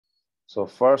So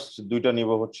first দুইটা নিব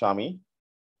হচ্ছে আমি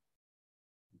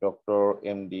ডক্টর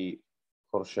এমডি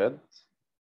খোরশেদ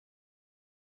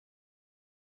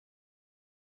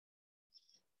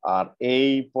আর এই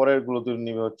পরের গুলো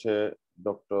নিবে হচ্ছে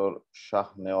ডক্টর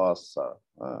শাহনেওয়াজ স্যার।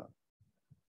 হ্যাঁ,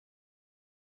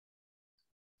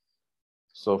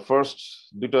 সো ফার্স্ট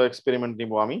দুটো এক্সপেরিমেন্ট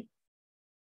নিব আমি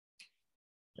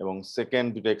এবং সেকেন্ড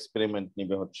দুটো এক্সপেরিমেন্ট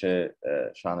নিবে হচ্ছে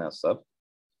Shahnawaz sir.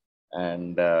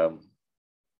 And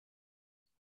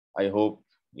I hope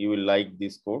you will like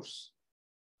this course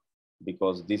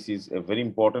because this is a very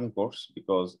important course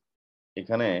because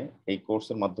এখানে এই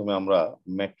কোর্সের মাধ্যমে আমরা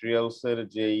ম্যাটেরিয়ালস এর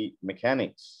যেই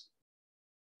mechanics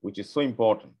which is so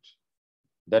important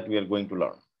that we are going to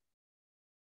learn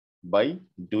by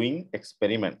doing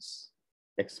experiments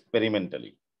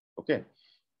experimentally. Okay,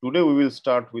 today we will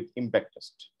start with impact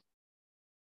test.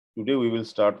 Today we will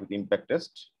start with impact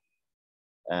test,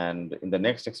 and in the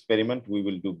next experiment we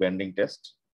will do bending test,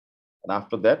 and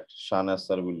after that Shahnaz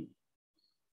sir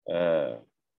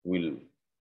will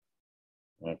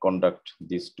conduct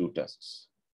these two tests.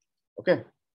 Okay,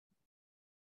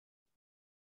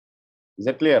 is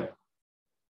that clear?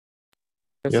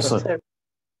 Yes, sir.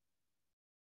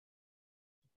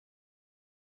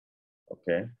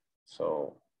 Okay, so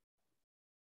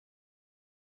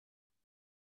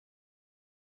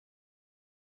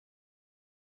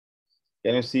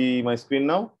can you see my screen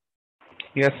now?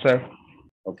 Yes, sir.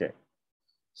 Okay,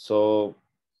 so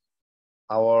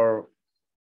our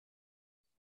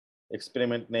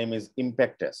experiment name is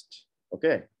impact test.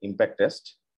 Okay, impact test.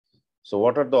 So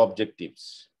what are the objectives?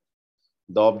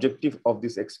 The objective of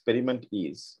this experiment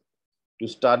is to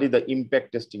study the impact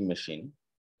testing machine,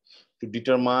 to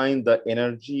determine the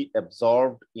energy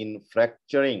absorbed in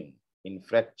fracturing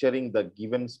the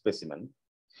given specimen,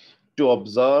 to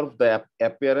observe the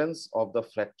appearance of the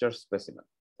fractured specimen.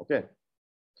 Okay,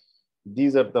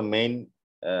 these are the main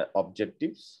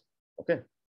objectives. Okay,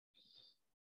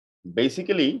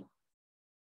 basically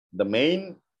the main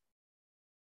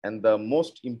and the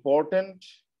most important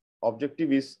objective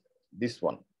is this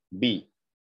one, B,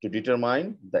 to determine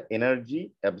the energy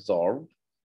absorbed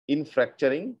in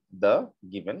fracturing the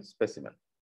given specimen.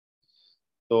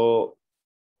 তো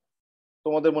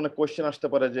তোমাদের মনে question আসতে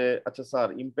পারে যে আচ্ছা sir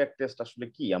impact test আসলে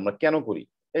কি, আমরা কেন করি?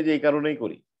 এই যে এই কারণেই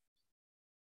করি,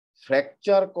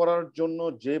 ফ্র্যাকচার করার জন্য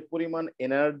যে পরিমাণ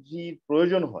এনার্জির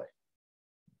প্রয়োজন হয়,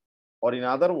 অর ইন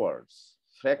আদার ওয়ার্ডস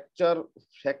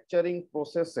ফ্র্যাকচারিং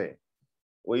প্রসেসে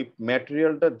ওই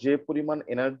ম্যাটেরিয়ালটা যে পরিমাণ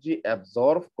এনার্জি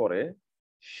অ্যাবজর্ব করে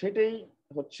সেটাই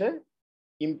হচ্ছে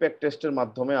ইমপ্যাক্ট টেস্টের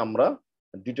মাধ্যমে আমরা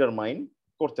ডিটারমাইন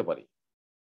করতে পারি।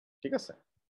 ঠিক আছে,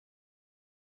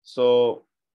 so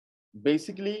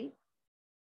basically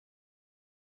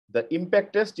the impact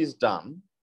test is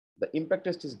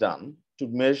done to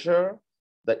measure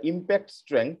the impact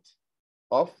strength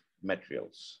of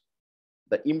materials.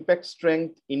 The impact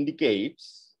strength indicates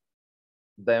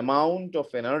the amount of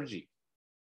energy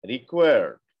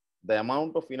required, the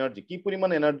amount of energy, কি পরিমাণ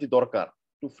এনার্জি দরকার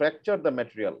to fracture the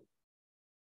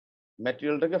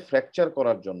ম্যাটেরিয়ালটাকে ফ্র্যাকচার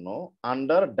করার জন্য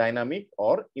under dynamic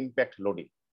or impact loading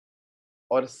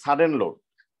or sudden load.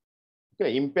 Okay,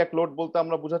 impact load বলতে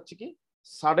আমরা বুঝাচ্ছি কি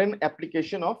sudden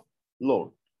application of load,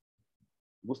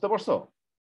 বুঝতে পারছো?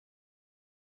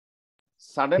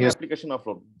 সাডেন অ্যাপ্লিকেশন অফ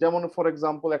লোড, যেমন ফর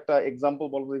এক্সাম্পল একটা এক্সাম্পল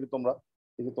বলবো, দেখি তোমরা,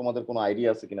 দেখি তোমাদের কোনো আইডিয়া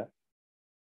আছে কিনা।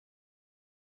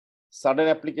 সাডেন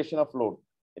অ্যাপ্লিকেশন অফ লোড,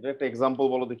 এটা একটা এক্সাম্পল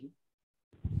বলো দেখি।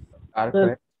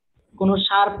 কোন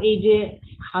শার্প এই যে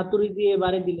হাতুড়ি দিয়ে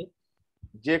বাড়ি দিলে,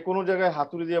 যে কোনো জায়গায়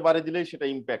হাতুড়ি দিয়ে বাড়ি দিলেই সেটা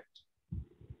impact,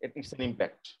 it's an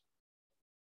impact.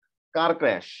 Car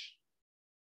crash,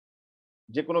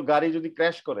 যে কোনো গাড়ি যদি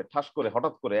ক্র্যাশ করে ঠাস করে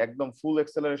হঠাৎ করে একদম ফুল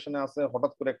এক্সেলারেশনে আছে,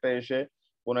 হঠাৎ করে একটা এসে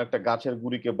কোনো একটা গাছের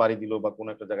গুড়িকে বাড়ি দিল বা কোনো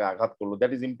একটা জায়গায় আঘাত করলো,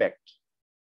 দ্যাট ইজ ইম্প্যাক্ট।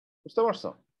 বুঝতে পারছো?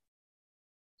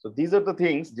 So these are the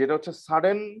things যেটা হচ্ছে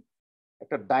সাডেন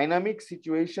একটা ডাইনামিক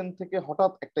সিচুয়েশন থেকে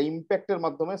হঠাৎ একটা ইম্প্যাক্টের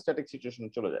মাধ্যমে স্ট্যাটিক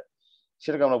সিচুয়েশনে চলে যায়,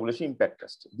 সেটাকে আমরা বলেছি impact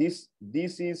test.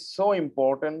 This is so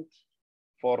important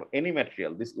for any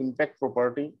material. This impact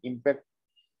property, impact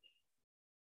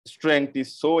strength is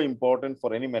so important for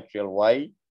any material. Why?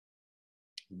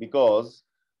 Because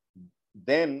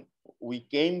then we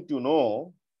came to know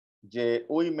যে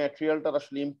ওই ম্যাটেরিয়ালটার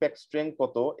আসলে ইম্প্যাক্ট স্ট্রেংথ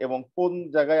কত এবং কোন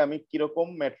জায়গায় আমি কিরকম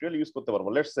ম্যাটেরিয়াল ইউজ করতে পারবো।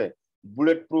 Let's say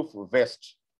bullet proof vest,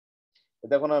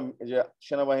 দেখো না যে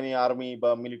সেনাবাহিনী, আর্মি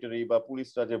বা মিলিটারি বা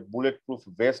পুলিশরা যে বুলেট প্রুফ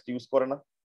ভেস্ট ইউজ করে না,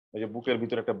 ওই যে বুকের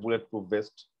ভিতরে একটা বুলেট প্রুফ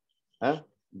ভেস্ট, হ্যাঁ,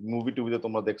 মুভি টুভিতে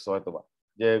তোমরা দেখছো হয়তোবা,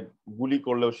 যে গুলি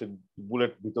করলেও সে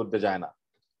বুলেট ভিতর দিয়ে যায় না।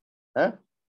 হ্যাঁ,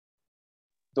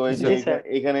 তো এই যে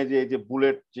এখানে যে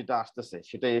বুলেট যেটা আসতেছে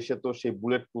সেটা এসে তো সেই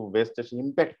বুলেট প্রুফ ভেস্ট এসে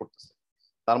ইম্প্যাক্ট করতেছে,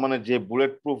 তার মানে যে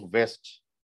বুলেট প্রুফ ভেস্ট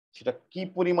সেটা কি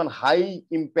পরিমাণ হাই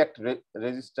ইম্প্যাক্ট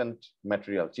রেজিস্ট্যান্ট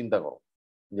ম্যাটেরিয়াল, চিন্তা করো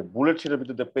যে বুলেট সেটার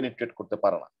ভিতরে পেনিট্রেট করতে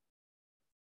পারে না।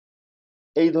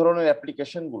 এই ধরনের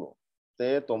অ্যাপ্লিকেশন গুলোতে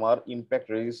তোমার impact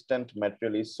resistant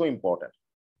material is so important.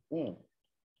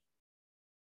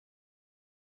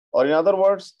 or in other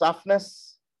words toughness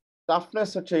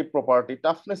হচ্ছে এই property,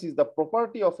 toughness is the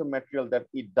property of a material that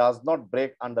it does not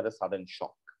break under a sudden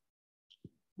shock।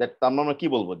 That তার মানে কি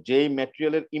বলবো, যে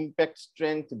ম্যাটেরিয়ালের ইম্প্যাক্ট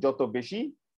স্ট্রেংথ যত বেশি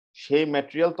সেই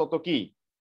ম্যাটেরিয়াল তত কি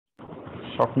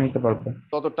শক নিতে পারবে,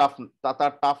 তত টাফ,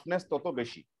 তার টাফনেস তত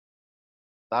বেশি,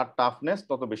 তার টাফনেস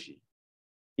তত বেশি।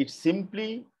 It's simply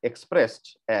expressed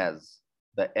as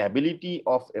the ability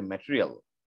of a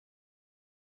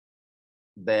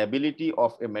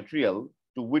material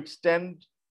to withstand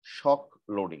shock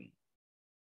loading.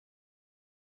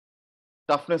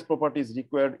 Toughness property is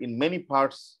required in many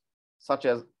parts such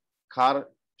as car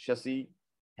chassis,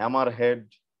 hammerhead,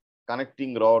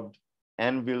 connecting rod,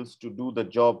 anvils to do the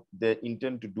job they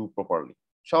intend to do properly.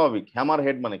 স্বাভাবিক,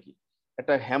 hammerhead মানে কি,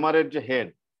 একটা হ্যামারের যে head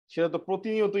সেটা তো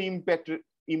প্রতিনিয়ত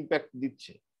impact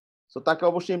দিচ্ছে, তো তাকে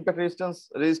অবশ্যই ইম্প্যাক্ট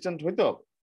রেজিস্ট্যান্ট হইতে হবে।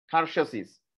 কার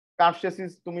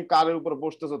চ্যাসিস তুমি কারের উপরে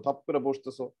বসতেছো, ধপ করে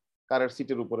বসতেছো, কারের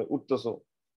সিটের উপরে উঠতেছো,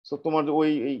 সো তোমার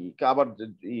ওই আবার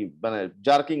মানে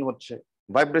জার্কিং হচ্ছে,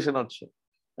 ভাইব্রেশন হচ্ছে,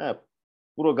 হ্যাঁ,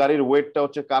 পুরো গাড়ির ওয়েটটা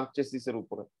হচ্ছে কার চেসিসের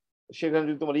উপরে, সেখানে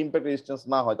যদি তোমার ইম্প্যাক্ট রেজিস্ট্যান্স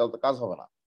না হয় তাহলে তো কাজ হবে না।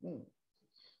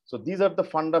 So these are the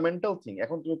fundamental thing.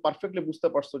 এখন তুমি পারফেক্টলি বুঝতে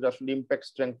পারছো যে আসলে ইম্প্যাক্ট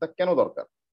স্ট্রেংথটা কেন দরকার।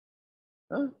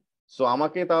 হ্যাঁ, সো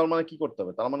আমাকে তার মানে কি করতে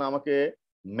হবে, তার মানে আমাকে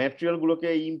ম্যাটেরিয়াল গুলোকে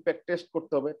ইম্প্যাক্ট টেস্ট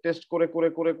করতে হবে, টেস্ট করে করে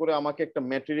করে করে আমাকে একটা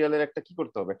ম্যাটেরিয়ালের একটা কি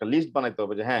করতে হবে, একটা লিস্ট বানাইতে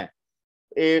হবে যে হ্যাঁ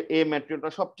এ ম্যাটেরিয়ালটা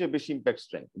সবচেয়ে বেশি ইম্প্যাক্ট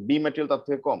স্ট্রেংথ, বি ম্যাটেরিয়াল তার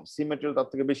থেকে কম, সি ম্যাটেরিয়াল তার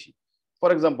থেকে বেশি। ফর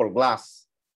এক্সাম্পল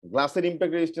গ্লাসের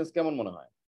ইম্প্যাক্ট রেজিস্ট্যান্স কেমন মনে হয়?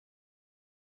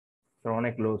 স্যার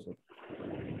অনেক লো স্যার।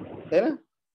 তাই না?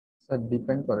 স্যার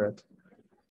ডিপেন্ড করে,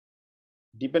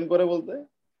 ডিপেন্ড করে বলতে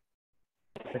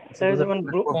স্যার যেমন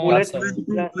বুলেট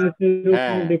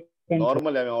হ্যাঁ,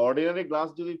 নরমালি আমি অর্ডিনারি গ্লাস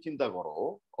যদি চিন্তা করো,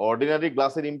 অর্ডিনারি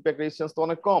গ্লাসের ইম্প্যাক্ট রেজিস্ট্যান্স তো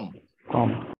অনেক কম।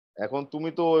 এখন তুমি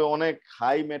তো অনেক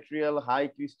high material, high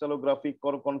crystallographic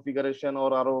configuration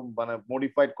ওর আরো মানে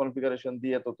মডিফাইড কনফিগারেশন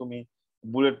দিয়ে তো তুমি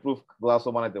বুলেট প্রুফ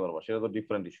গ্লাসও বানাইতে পারবা, সেটা তো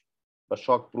ডিফারেন্ট ইস্যু। বা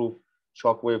শক প্রুফ,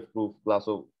 শক ওয়েভ প্রুফ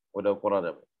গ্লাসও ওটাও করা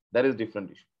যাবে, that is different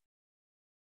issue.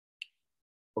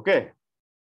 Okay,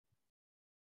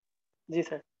 G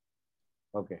sir.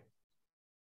 Okay,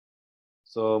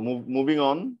 so moving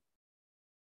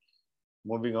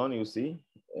on, you see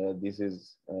this is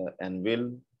anvil,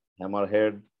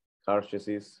 hammerhead, car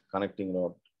chassis, connecting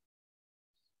rod.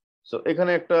 So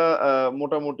এখানে একটা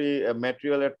মোটামুটি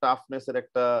ম্যাটেরিয়ালের টাফনেস এর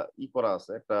একটা করা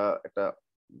আছে, একটা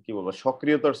কি বলবো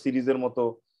সক্রিয়তার সিরিজের মতো।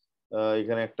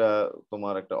 এখানে একটা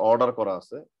তোমার একটা অর্ডার করা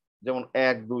আছে, যেমন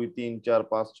 1 2 3 4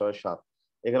 5 6 7,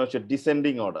 এখানে হচ্ছে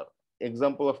descending order.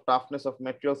 Example of toughness of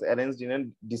materials arranged in a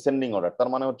descending order, তার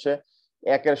মানে হচ্ছে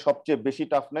 1 এর সবচেয়ে বেশি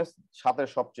টাফনেস, 7 এর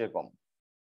সবচেয়ে কম।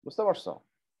 বুঝতে পারছো?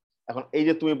 এখন এই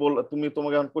যে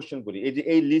তোমাকে এখন কোশ্চেন করি, এই যে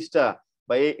এই লিস্টটা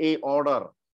বা এই অর্ডার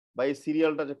বা এই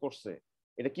সিরিয়ালটা যে করছে,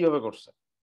 এটা কিভাবে করছে?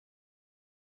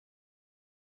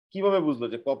 কিভাবে বুঝলো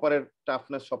যে কপারের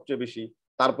টাফনেস সবচেয়ে বেশি,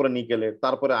 তারপরে নিকেলের,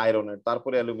 তারপরে আয়রনের,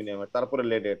 তারপরে অ্যালুমিনিয়ামের, তারপরে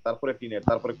লেডের, তারপরে টিনের,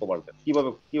 তারপরে কোবাল্টের?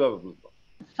 কিভাবে বুঝলো?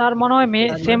 স্যার মনে হয়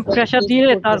সেম প্রেসার দিয়ে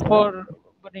তারপর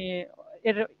মানে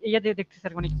এর ইয়া দিয়ে দেখতে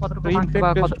স্যার মানে কতটুকু ভাঙছে বা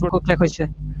কতটুকু ক্র্যাক হইছে।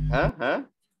 হ্যাঁ হ্যাঁ,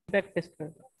 ইম্প্যাক্ট টেস্ট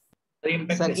করে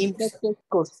স্যার ইম্প্যাক্ট টেস্ট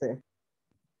করছে।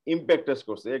 ইম্প্যাক্ট টেস্ট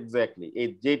করছে, এক্স্যাক্টলি। এই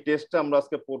যে টেস্টটা আমরা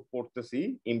আজকে পড়তেছি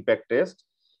ইম্প্যাক্ট টেস্ট,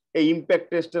 এই ইম্প্যাক্ট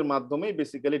টেস্টের মাধ্যমে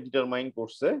বেসিক্যালি ডিটারমাইন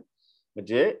করছে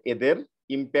যে এদের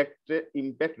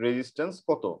ইম্প্যাক্ট রেজিস্ট্যান্স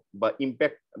কত, বা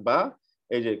ইম্প্যাক্ট বা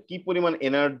এই যে কি পরিমাণ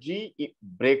এনার্জি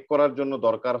ব্রেক করার জন্য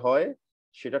দরকার হয়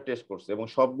সেটা টেস্ট করছে, এবং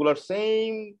সবগুলোর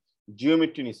সেম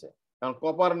জিওমেট্রি নিছে। কারণ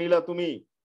কপার নিলা, তুমি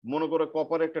মনে করো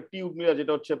কপার একটা টিউব নিলা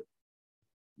যেটা হচ্ছে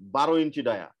 12 ইঞ্চি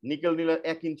ডায়া, নিকেল নিলা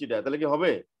 1 ইঞ্চি ডায়া, তাহলে কি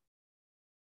হবে?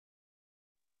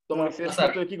 তোমাকে টেস্ট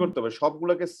করতে কি করতে হবে,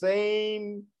 সবগুলোকে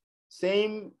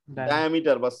সেম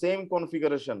ডায়ামিটার বা সেম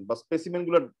কনফিগারেশন বা স্পেসিমেন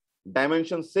গুলোর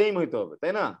ডাইমেনশন সেম হইতে হবে,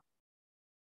 তাই না?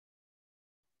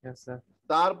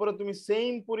 তারপরে তুমি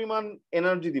সেম পরিমাণ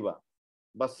এনার্জি দিবা,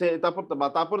 বা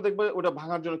তারপর দেখবে ওটা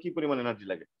ভাঙার জন্য কি পরিমাণ এনার্জি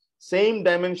লাগে। সেম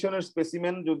ডাইমেনশনের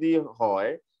স্পেসিমেন যদি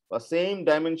হয় বা সেম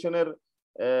ডাইমেনশনের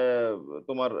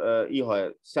তোমার হয়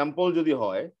স্যাম্পল যদি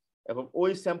হয়, এখন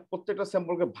ওই প্রত্যেকটা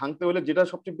স্যাম্পলকে ভাঙতে হলে যেটা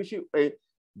সবচেয়ে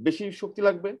বেশি শক্তি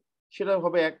লাগবে সেটা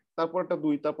হবে 1, তারপরটা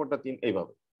 2, তারপরটা 3,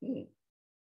 এইভাবে।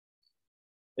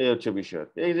 এই হচ্ছে বিষয়।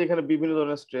 এই যে এখানে বিভিন্ন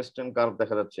ধরনের স্ট্রেস স্ট্রেন কার্ভ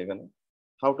দেখা যাচ্ছে এখানে।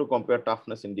 How to compare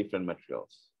toughness in different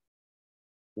materials.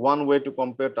 one way to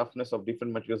compare toughness of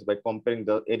different materials by comparing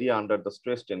the area under the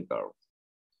stress strain curve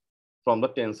from the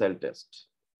tensile test.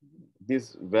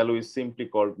 This value is simply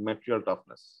called material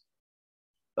toughness.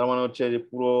 তার মানে হচ্ছে যে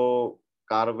পুরো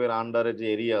কার্ভের আন্ডারে যে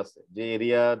area আছে, যে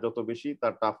এরিয়া যত বেশি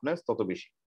তার টাফনেস তত বেশি।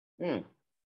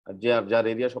 আর যার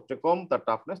এরিয়া সবচেয়ে কম তার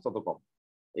টাফনেস তত কম।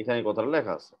 এখানে কথাটা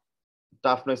লেখা আছে।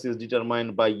 Toughness is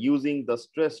determined by using the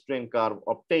stress strain curve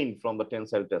obtained from the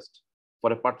tensile test. For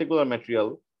a particular material,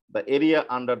 the area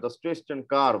under the stress strain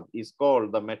curve is called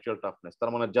the material toughness.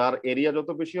 তার মানে যার area যত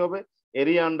বেশি হবে,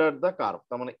 area under the curve,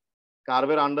 তার মানে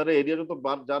কার্ভের আন্ডারে এরিয়া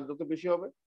যার যত বেশি হবে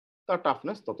তার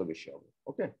টাফনেস তত বেশি হবে।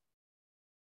 ওকে,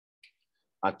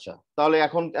 আচ্ছা, তাহলে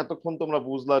এখন এতক্ষণ তোমরা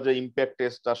বুঝলা যে ইমপ্যাক্ট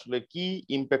টেস্ট আসলে কি,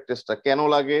 ইমপ্যাক্ট টেস্টটা কেন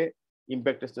লাগে,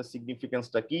 ইমপ্যাক্ট টেস্টের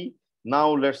সিগনিফিকেন্সটা কি।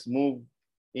 Now let's move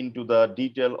into the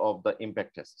detail of the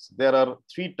impact tests. There are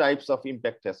 3 types of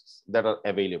impact tests that are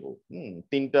available.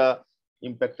 তিনটা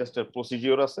impact tester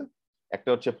procedure আছে। একটা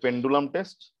হচ্ছে pendulum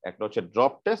test, একটা হচ্ছে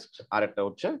drop test, আর একটা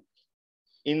হচ্ছে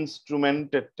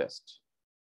instrumented test।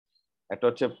 একটা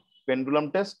হচ্ছে pendulum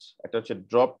test, একটা হচ্ছে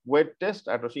drop weight test,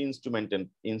 আর একটা হচ্ছে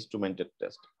instrumented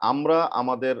test। আমরা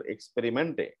আমাদের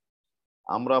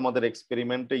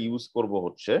এক্সপেরিমেন্টে ইউজ করব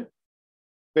হচ্ছে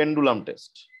pendulum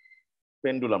test।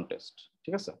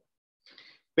 ঠিক আছে।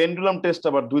 পেন্ডুলাম টেস্ট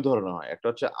আবার 2 ধরনের হয়, একটা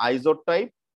হচ্ছে আইজোড টাইপ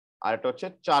আর একটা হচ্ছে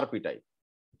 4p টাইপ।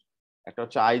 একটা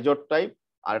হচ্ছে আইজোড টাইপ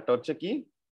আর একটা হচ্ছে কি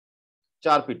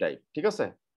 4p টাইপ। ঠিক আছে,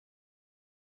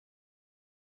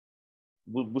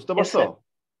 বুঝতে পারছো?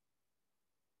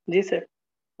 জি স্যার।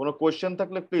 কোনো কোশ্চেন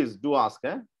থাকলে প্লিজ ডু আস্ক।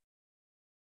 হ্যাঁ,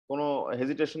 কোনো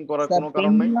হেজিটেশন করার কোনো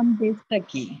কারণ নাই। পেন্ডুলাম টেস্টটা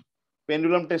কি?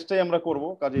 পেন্ডুলাম টেস্টটাই আমরা করব,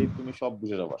 কাজেই তুমি সব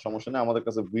বুঝে যাবা, সমস্যা নেই। আমাদের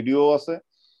কাছে ভিডিও আছে,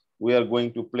 we are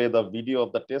going to play the video of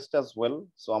the test as well,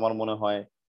 so আমার মনে হয়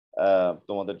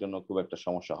তোমাদের জন্য খুব একটা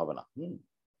সমস্যা হবে না।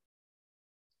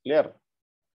 ক্লিয়ার?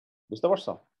 বুঝতে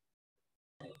পারছো?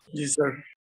 জি স্যার।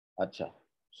 আচ্ছা,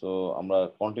 সো আমরা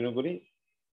কন্টিনিউ করি।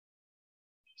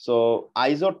 সো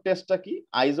আইজোড টেস্টটা কি?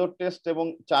 আইজোড টেস্ট এবং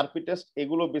 4p টেস্ট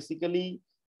এগুলো বেসিক্যালি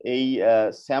এই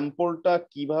স্যাম্পলটা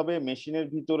কিভাবে মেশিনের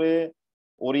ভিতরে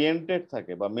ওরিয়েন্টেড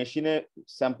থাকে বা মেশিনে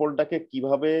স্যাম্পলটাকে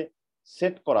কিভাবে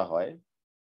সেট করা হয়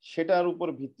সেটার উপর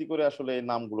ভিত্তি করে আসলে এই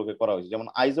নামগুলোকে করা হয়েছে। যেমন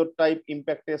আইজোড টাইপ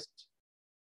ইমপ্যাক্ট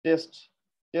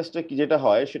টেস্টে কি যেটা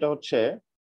হয় সেটা হচ্ছে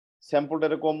স্যাম্পলটা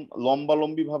এরকম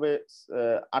লম্বালম্বি ভাবে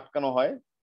আটকানো হয়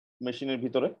মেশিনের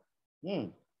ভিতরে।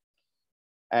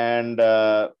 অ্যান্ড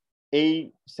এই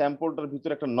স্যাম্পলটার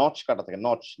ভিতরে একটা নচ কাটা থাকে।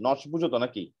 নচ বুঝো তো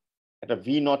নাকি? একটা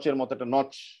ভি নচের মতো একটা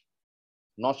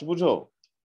নচ বুঝো?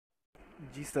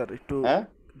 জি স্যার, একটু। হ্যাঁ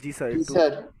জি স্যার, একটু।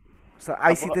 স্যার স্যার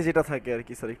আইসিতে যেটা থাকে আর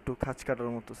কি স্যার, একটু খাঁজ কাটার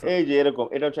মতো স্যার। এই যে এরকম,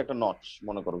 এটা হচ্ছে একটা নচ,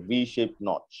 মনে করো ভি শেপ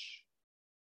নচ।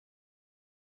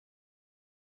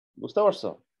 বুঝতে পারছো?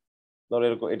 ধরো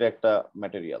এরকম, এটা একটা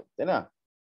ম্যাটেরিয়াল, তাই না?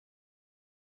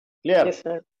 ক্লিয়ার?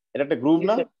 এটা একটা গ্রুভ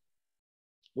না?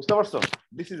 বুঝতে পারছো?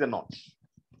 This is a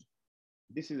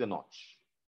notch.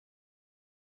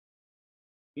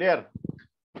 Clear?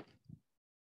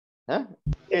 হ্যাঁ,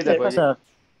 এই দেখো।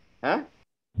 হ্যাঁ,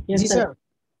 জি স্যার।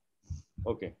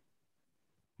 ওকে,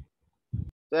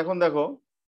 তো এখন দেখো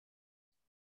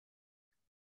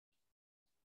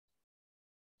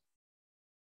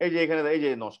এই যে এখানে এই যে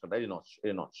নচ কাটা, এই যে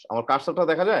নচ। আমার কার্সরটা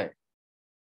দেখা যায়?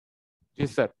 জি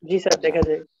স্যার। জি স্যার, দেখা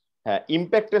যায়। হ্যাঁ,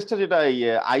 ইমপ্যাক্ট টেস্টে যেটা, এই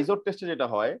আইজোড টেস্টে যেটা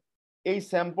হয়, এই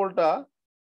স্যাম্পলটা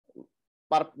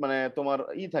মানে তোমার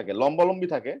থাকে, লম্বালম্বি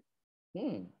থাকে,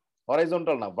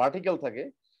 হরাইজন্টাল না, ভার্টিক্যাল থাকে।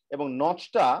 এবং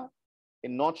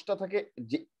নচটা থাকে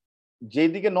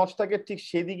যেদিকে নচ থাকে ঠিক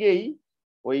সেদিকেই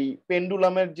ওই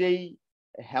পেন্ডুলামের যেই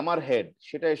হ্যামার হেড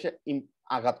সেটা এসে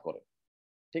আঘাত করে।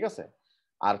 ঠিক আছে।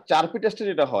 আর 4p টেস্টে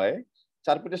যেটা হয়,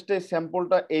 4p টেস্টে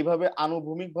স্যাম্পলটা এইভাবে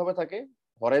আনুভূমিক ভাবে থাকে,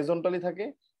 হরাইজন্টালি থাকে,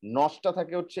 নচটা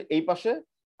থাকে হচ্ছে এই পাশে,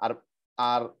 আর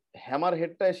আর হ্যামার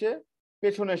হেডটা এসে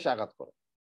পেছনে এসে আঘাত করে।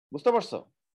 বুঝতে পারছো?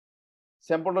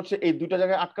 স্যাম্পলটা হচ্ছে এই দুইটা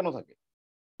জায়গায় আটকানো থাকে।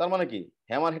 তার মানে কি,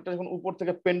 হ্যামার হেডটা যখন উপর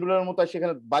থেকে পেন্ডুলামের মতো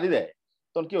সেখানে বাড়ি দেয়,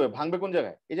 তখন কি হবে? ভাঙবে কোন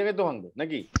জায়গায়? এই জায়গায় তো ভাঙবে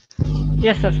নাকি?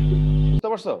 Yes sir. বুঝতে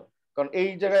পারছো? কারণ এই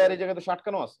জায়গায় আর এই জায়গায় তো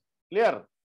আটকানো আছে। ক্লিয়ার?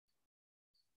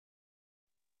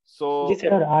 সো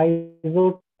স্যার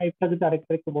আইজোড টাইপটা যদি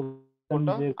আরেকটা একটু বলতেন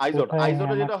যে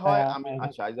আইজোডে যেটা হয়, আমি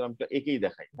আচ্ছা আইজোড আমি একেই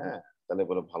দেখাই। হ্যাঁ, তাহলে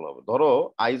বলে ভালো হবে। ধরো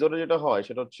আইজোডে যেটা হয়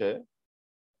সেটা হচ্ছে,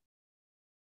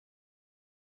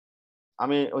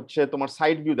 আমি হচ্ছে তোমার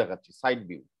সাইড ভিউ দেখাচ্ছি। সাইড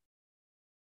ভিউ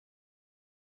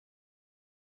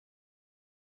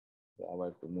আবার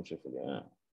একটু মুছে ফেলি। হ্যাঁ,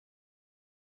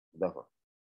 দেখো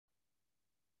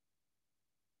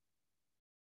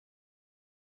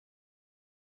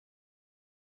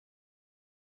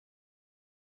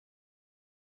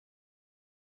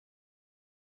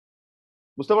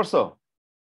বুঝতে পারছো?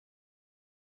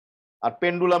 আর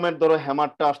পেন্ডুলামের ধরো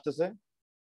হ্যামারটা আসতেছে,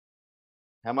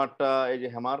 হ্যামারটা এই যে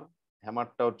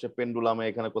হ্যামারটা হচ্ছে পেন্ডুলামে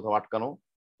এখানে কোথাও আটকানো,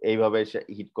 এইভাবে সে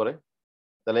হিট করে।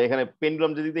 তাহলে এখানে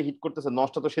পেন্ডুলাম যেদিকে হিট করতেছে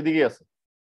নসটা তো সেদিকেই আছে,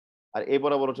 আর এই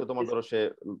বরাবর হচ্ছে তোমার ধরো সে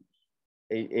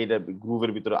এইটা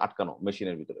গ্রুভের ভিতরে আটকানো,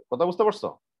 মেশিনের ভিতরে। কথা বুঝতে পারছো?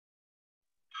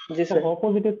 জি স্যার।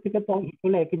 অপোজিটের থেকে তো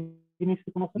আসলে একই জিনিস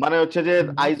কোনো মানে হচ্ছে যে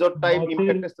আইজোর টাইপ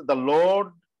ইম্প্যাক্ট টেস্টে the load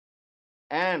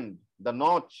and the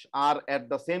notch are at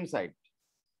the same side.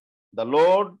 The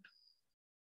load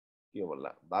কি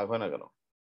বললা দাগ হয় না কেন?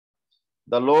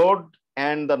 The load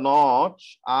and the notch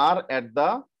are at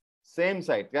the same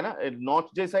side, কেন? এই নচ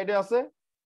যে সাইডে আছে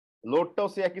লোডটাও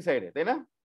সে একই সাইডে, তাই না?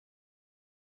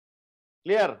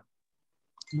 Clear?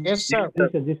 Yes sir.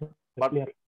 But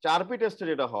 4P টেস্টে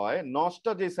যেটা হয়,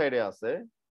 নচটা যে সাইডে আছে,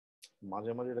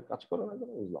 মাঝে মাঝে এটা কাজ করে না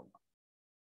কেন বুঝলাম না।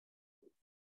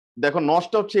 দেখো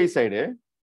নচটা হচ্ছে এই সাইডে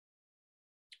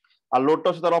আর লোডটা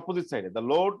হচ্ছে তার অপোজিট সাইডে। The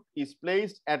load is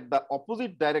placed at the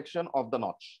opposite direction of the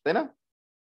notch, তাই না?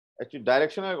 অ্যাকচুয়ালি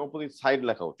ডাইরেকশনের অপোজিট সাইড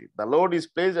লেখা উচিত। The load is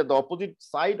placed at the opposite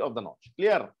side of the notch.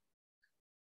 Clear?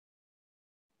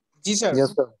 G sir.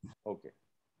 ওকে।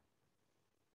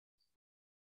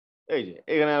 এই যে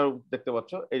এখানে দেখতে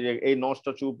পাচ্ছ, এই যে এই নচটা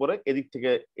হচ্ছে উপরে,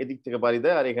 এদিক থেকে বাড়ি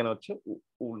দেয়, আর এখানে হচ্ছে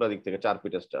উল্টা দিক থেকে 4P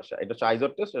টেস্ট আসে। এটা হচ্ছে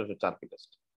আইজোর টেস্ট, এটা হচ্ছে 4P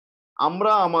টেস্ট।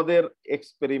 আমরা আমাদের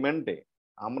এক্সপেরিমেন্টে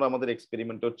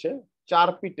হচ্ছে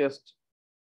 4P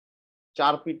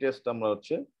টেস্ট আমরা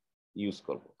হচ্ছে ইউজ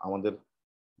করব। আমাদের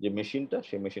যে মেশিনটা,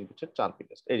 সেই মেশিনটা হচ্ছে 4P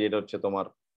টেস্ট। এই যে এটা হচ্ছে তোমার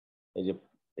এই যে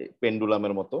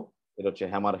পেন্ডুলামের মতো, এটা হচ্ছে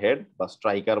হ্যামার হেড বা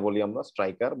স্ট্রাইকার বলি আমরা।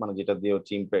 স্ট্রাইকার মানে যেটা দিয়ে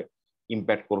হচ্ছে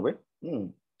ইম্প্যাক্ট করবে।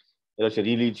 এটা হচ্ছে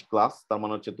রিলিজ ক্লাস, তার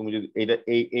মানে হচ্ছে তুমি যদি এইটা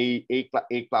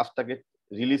এই ক্লাসটাকে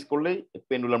রিলিজ করলেই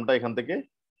পেন্ডুলামটা এখান থেকে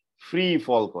ফ্রি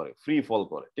ফল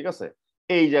করে, ঠিক আছে?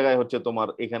 এই জায়গায় হচ্ছে তোমার,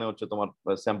 এখানে হচ্ছে তোমার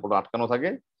স্যাম্পলটা আটকানো থাকে।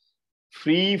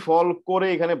 ফ্রি ফল করে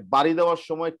এখানে বাড়ি দেওয়ার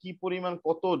সময় কি পরিমাণ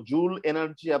কত জুল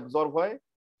এনার্জি অ্যাবজর্ব হয়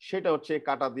সেটা হচ্ছে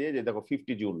কাটা দিয়ে, যে দেখো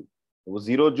 50 জুল,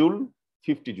 0 জুল,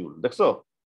 50 জুল, দেখছো?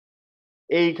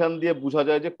 এইখান দিয়ে বোঝা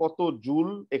যায় যে কত জুল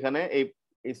এখানে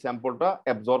এই স্যাম্পলটা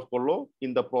অ্যাবজর্ব করলো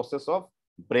in the process of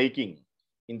breaking,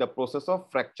 in the process of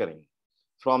ফ্র্যাকচারিং।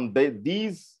 From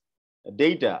this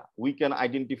data we can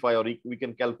identify or we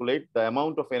can calculate the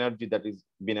amount of energy that is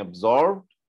been absorbed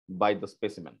by the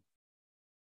specimen.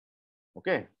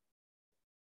 Okay?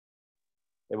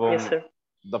 এবং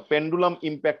the pendulum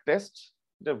impact test,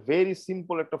 এটা very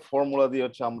simple একটা formula দিয়ে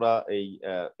হচ্ছে আমরা এই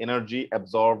energy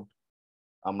absorbed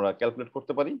আমরা calculate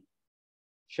করতে পারি।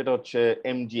 সেটা হচ্ছে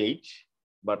mgh।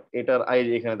 বাট এটার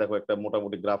এখানে দেখো একটা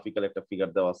মোটামুটি গ্রাফিক্যাল একটা ফিগার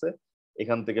দেওয়া আছে।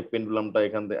 এখান থেকে পেন্ডুলামটা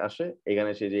এখান থেকে আসে, এখানে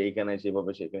এসে যে এখানে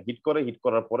সেভাবে সে এখানে হিট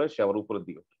করার পরে সে আবার উপরের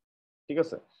দিকে, ঠিক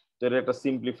আছে? তো এর একটা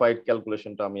সিম্পলিফাইড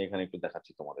ক্যালকুলেশনটা আমি এখানে একটু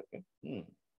দেখাচ্ছি তোমাদেরকে।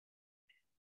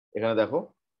 এখানে দেখো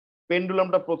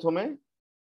পেন্ডুলামটা প্রথমে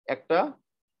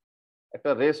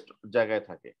একটা রেস্ট জায়গায়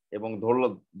থাকে, এবং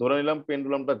ধরে নিলাম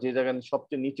পেন্ডুলামটা যে জায়গায়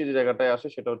সবচেয়ে নিচে যে জায়গাটায় আসে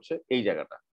সেটা হচ্ছে এই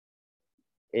জায়গাটা।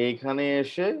 এইখানে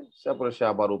এসে তারপরে সে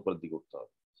আবার উপরের দিকে উঠতে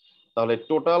হবে। তাহলে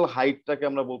টোটাল হাইটটাকে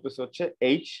আমরা বলতেছি হচ্ছে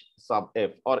h sub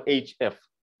f or hf,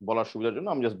 বলার সুবিধার জন্য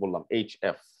আমি জাস্ট বললাম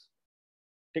hf,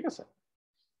 ঠিক আছে?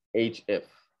 hf।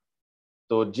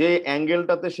 তো যে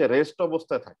অ্যাঙ্গেলটাতে সে রেস্ট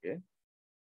অবস্থায় থাকে,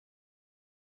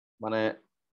 মানে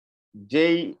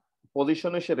যেই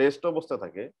পজিশনে সে রেস্ট অবস্থায়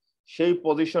থাকে, সেই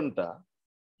পজিশনটা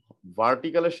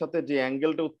ভার্টিক্যালের সাথে যে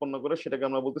অ্যাঙ্গেলটা উৎপন্ন করে সেটাকে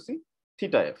আমরা বলতেছি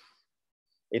থিটা এফ।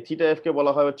 এই থিটা এফ কে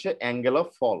বলা হয় হচ্ছে অ্যাঙ্গেল অফ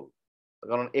ফল,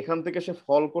 কারণ এখান থেকে সে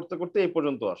ফল করতে করতে এই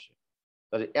পর্যন্ত আসে।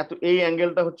 এই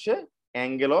অ্যাঙ্গেলটা হচ্ছে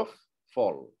অ্যাঙ্গেল অফ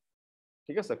ফল,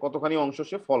 ঠিক আছে? কতখানি অংশ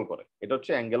সে ফল করে, এটা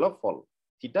হচ্ছে angle of fall,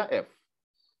 theta F.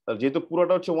 যেহেতু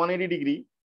পুরোটা হচ্ছে 180 ডিগ্রি,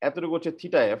 এতটুকু হচ্ছে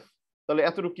থিটা এফ, তাহলে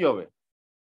এতটুকু কি হবে?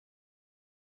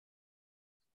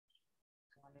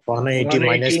 180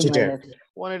 minus theta.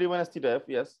 180 minus theta f,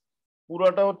 yes.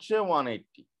 পুরোটা হচ্ছে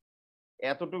 180,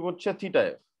 এতটুকু হচ্ছে থিটা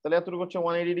এফ, তাহলে এতটুকু হচ্ছে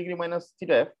 180 ডিগ্রি মাইনাস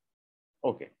থিটা এফ।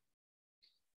 ওকে।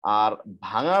 আর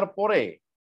ভাঙার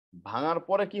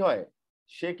পরে কি হয়,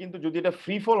 সে কিন্তু যদি এটা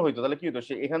ফ্রি ফল হইতো তাহলে কি হতো,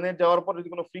 সে এখানে যাওয়ার পর যদি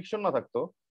কোনো ফ্রিকশন না থাকতো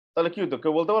তাহলে কি হতো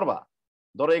কেউ বলতে পারবা?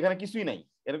 ধরো এখানে কিছুই নাই,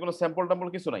 এর কোনো স্যাম্পল ট্যাম্পল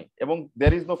কিছু নাই, এবং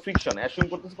there is no friction, assume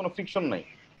করতেছে কোনো ফ্রিকশন নাই,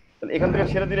 তাহলে এখান থেকে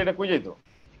ছেড়ে দিলে এটা কই যাইতো?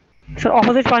 স্যার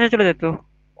অপোজিট পাশে চলে যেত,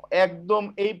 একদম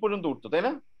এই পর্যন্ত উঠতো, তাই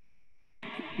না?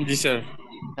 জি স্যার।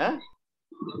 হ্যাঁ,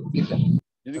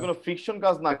 যদি কোনো ফ্রিকশন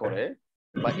কাজ না করে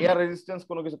বা এয়ার রেজিস্ট্যান্স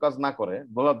কোনো কিছু কাজ না করে,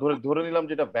 ধরে নিলাম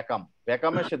যেটা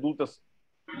ভ্যাকামে সে দুলতেছে,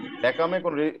 ভ্যাকামে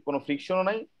কোনো ফ্রিকশনও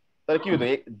নাই, তাহলে কি হতো,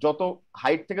 যত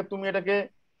হাইট থেকে তুমি এটাকে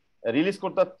রিলিজ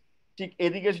করতে ঠিক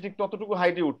এদিকে ঠিক ততটুকু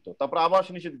হাইটে উঠতো, তারপর আবার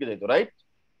সে নিচের দিকে যাইতো, রাইট?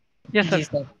 Yes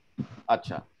sir.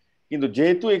 আচ্ছা, কিন্তু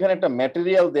যেহেতু এখানে একটা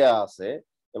ম্যাটেরিয়াল দেয়া আছে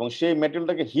এবং সেই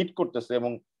মেটেরিয়ালটাকে হিট করতেছে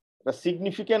এবং a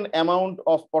significant amount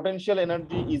of potential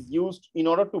energy is used in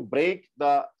order to break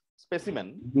the specimen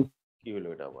কি হলো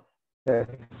এটা আবার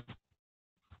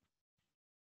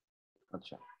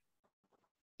আচ্ছা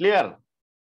ক্লিয়ার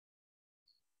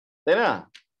তাই না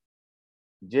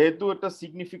যেহেতু একটা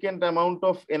সিগনিফিক্যান্ট অ্যামাউন্ট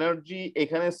অফ এনার্জি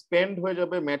এখানে স্পেন্ড হয়ে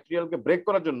যাবে ম্যাটেরিয়ালকে ব্রেক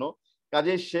করার জন্য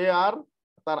কাজে সে আর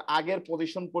তার আগের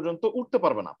পজিশন পর্যন্ত উঠতে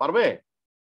পারবে না পারবে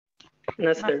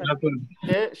না স্যার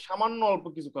সে সামান্য অল্প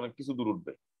কিছু দূর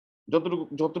উঠবে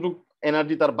যতটুকু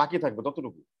এনার্জি তার বাকি থাকবে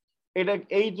ততটুকু এটা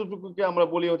এই যতটুকুকে আমরা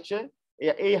বলি হচ্ছে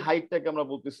এই হাইটটাকে আমরা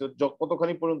বলতেছি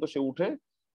কতখানি পর্যন্ত সে উঠে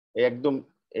একদম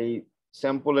এই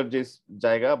স্যাম্পলের যে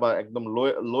জায়গা বা একদম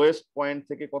লোয়েস্ট পয়েন্ট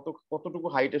থেকে কতটুকু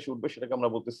হাইটে সে উঠবে সেটাকে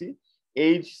আমরা বলতেছি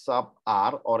এইচ সাব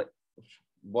আর অর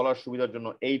বলার সুবিধার জন্য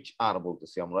এইচ আর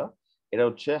বলতেছি আমরা এটা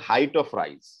হচ্ছে হাইট অফ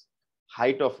রাইজ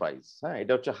হ্যাঁ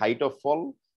এটা হচ্ছে হাইট অফ ফল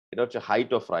এটা হচ্ছে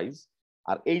হাইট অফ রাইজ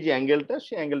আর এই যে অ্যাঙ্গেলটা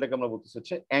সেই অ্যাঙ্গেলটাকে আমরা বলতেছি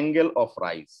হচ্ছে অ্যাঙ্গেল অফ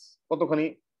রাইজ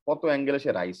কত অ্যাঙ্গেলে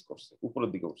সে রাইজ করছে উপরের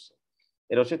দিকে উঠছে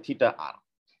এটা হচ্ছে থিটা আর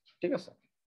ঠিক আছে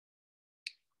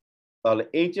তাহলে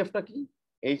এইচএফটা কি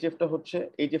এইচএফটা হচ্ছে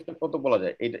এইচএফটা কত বলা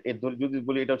যায় এটা যদি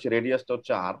বলি এটা হচ্ছে রেডিয়াসটা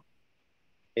হচ্ছে আর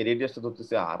এই রেডিয়াসটা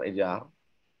ধরতেছে আর এই যে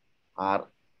আর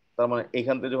তার মানে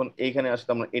এইখান থেকে যখন এইখানে আসে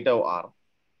তার মানে এটাও আর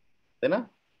তাই না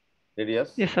রেডিয়াস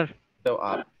এটাও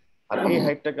আর এই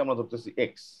হাইটটাকে আমরা ধরতেছি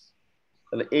এক্স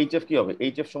তাহলে এইচএফ কি হবে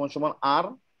এইচএফ সমান সমান আর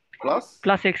প্লাস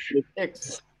এক্স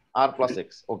আর plus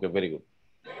x okay very good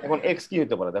এখন এক্স কি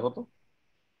হতে পারে দেখো তো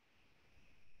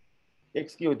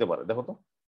এক্স কি হতে পারে দেখো তো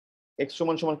এক্স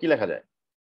সমান সমান কি লেখা যায়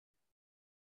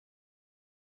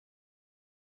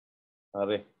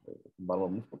আরে বারবার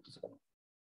মুভ করতেছে কেন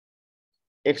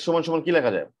এক্স সমান সমান কি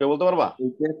লেখা যায় কেউ বলতে পারবা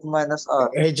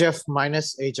hf minus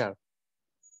hr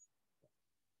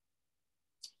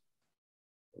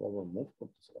বারবার মুভ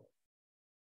করতেছে কেন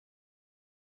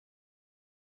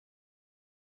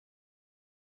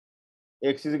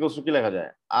এক্স ইজ ইকুয়ালস টু কি লেখা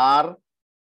যায় আর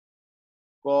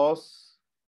cos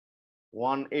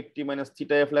 180 মাইনাস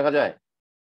থিটা এফ লেখা যায়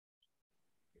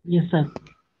ইয়েস স্যার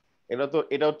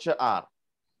এটা হচ্ছে আর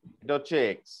এটা হচ্ছে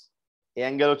এক্স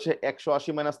অ্যাঙ্গেল হচ্ছে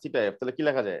 180 মাইনাস থিটা এফ তাহলে কি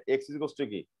লেখা যায় এক্স ইজ ইকুয়ালস টু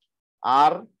কি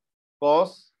আর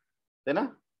cos তাই না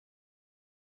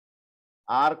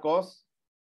আর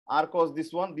cos this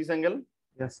অ্যাঙ্গেল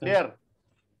ক্লিয়ার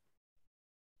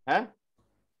হ্যাঁ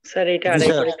স্যার এটা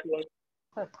আরেকবার একটু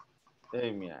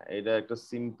এই মিয়া এটা একটা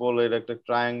সিম্পল এটা একটা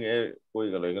ট্রায়াঙ্গেল কই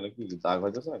গেল এখানে কি দাগ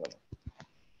হইতেছে না কেন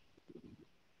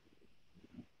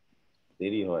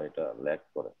দেরি হয় এটা ল্যাগ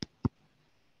করে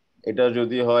এটা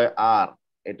যদি হয় আর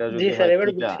এটা যদি হয়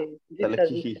থিটা তাহলে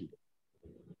কি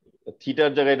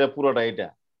থিটার জায়গায় এটা পুরোটা এটা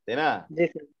তাই না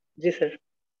জি sir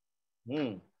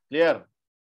clear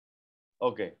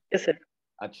okay yes sir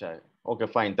আচ্ছা ওকে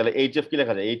ফাইন তাহলে এইচএফ কি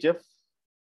লেখা যায়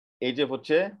এইচএফ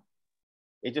হচ্ছে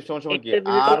এইচএফ সমান সমান কি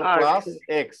আর প্লাস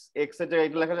এক্স এক্স এর জায়গায়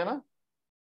এটা লেখা যায় না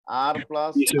আর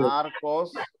প্লাস আর cos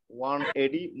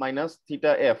 180 minus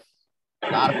theta F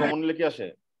R common নিলে কি আসে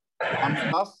 1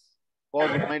 plus cos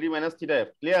 180 minus theta F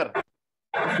clear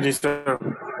জি স্যার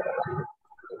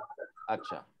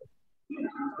আচ্ছা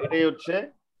এটাই হচ্ছে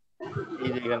এই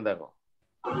যে এখানে দেখো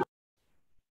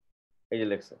এই যে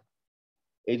লেখছে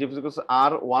এইচএফ ইকুয়ালস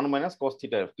আর 1 minus cos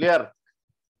theta F clear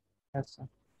আচ্ছা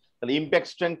তাহলে ইমপ্যাক্ট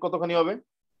স্ট্রেংথ কতখানি হবে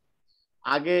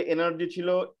আগে এনার্জি ছিল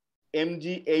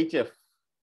mgHf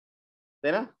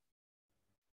তাই না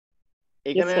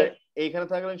এইখানে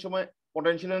থাকাকালীন সময়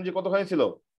পটেনশিয়াল এনার্জি কতখানি ছিল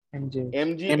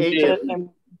mgHf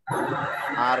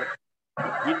আর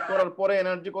হিট করার পরে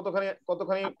এনার্জি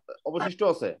কতখানি অবশিষ্ট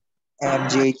আছে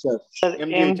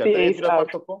mgHf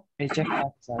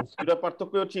এটা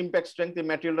পার্থক্য হচ্ছে ইমপ্যাক্ট স্ট্রেংথ এই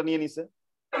ম্যাটেরিয়ালটা নিয়ে নিছে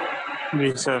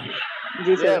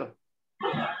জি স্যার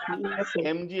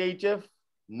mgHf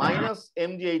মাইনাস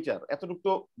mghr এতটুকু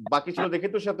তো বাকি ছিল দেখে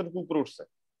তো সে এতটুকু উপরে উঠছে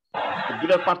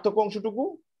দুটার পার্থক্য অংশটুকু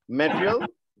ম্যাটেরিয়াল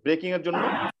ব্রেকিং এর জন্য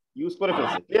ইউজ করে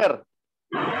ফেলছে ক্লিয়ার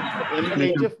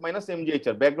mgHf মাইনাস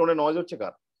mghr ব্যাকগ্রাউন্ডে নয়েজ হচ্ছে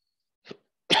কার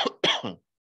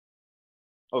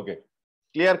okay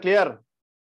clear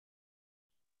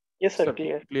yes sir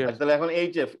clear তাহলে এখন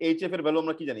hf এর ভ্যালু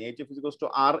আমরা কি জানি hf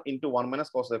r *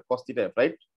 1 - cos θ f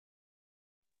right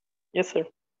yes sir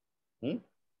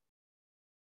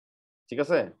ঠিক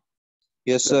আছে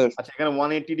यस স্যার আচ্ছা এখানে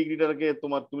 180 ডিগ্রিটাকে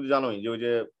তুমি জানোই যে ওই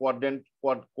যে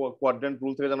কোয়াড্রেন্ট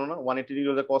রুল থেকে জানো না 180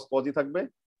 ডিগ্রি হলে cos ই থাকবে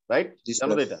রাইট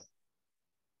জানো তো এটা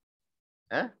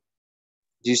হ্যাঁ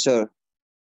জি স্যার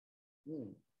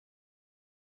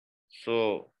সো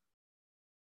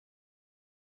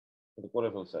এটা করে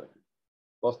ফেলছে আর কি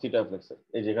cos θ f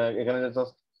এই যে এখানে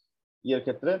জাস্ট ইয়ের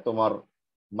ক্ষেত্রে তোমার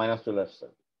মাইনাস চলে আসছে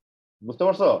বুঝতে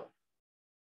পারছো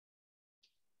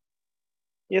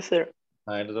Yes, sir.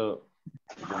 হ্যাঁ এটা তো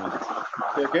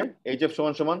ওকে এইচএফ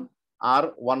সমান সমান আর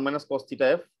 1 মাইনাস cos থিটা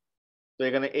এফ। তো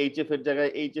এখানে এইচএফ এর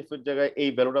জায়গায় এই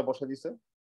ভ্যালুটা বসা দিছে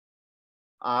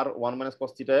আর 1 মাইনাস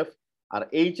cos থিটা এফ, আর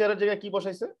এইচআর এর জায়গায় কি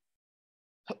বসাইছে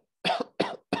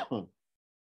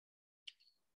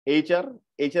এইচআর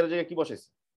এর জায়গায় কি বসাইছে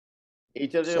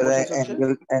এইচআর এর জায়গায় বসাইছে হচ্ছে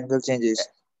angle changes.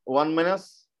 1 মাইনাস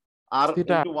আর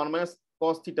Theta. Into 1 minus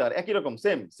cos theta, একই রকম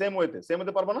সেম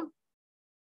ওয়েতে পারবো না?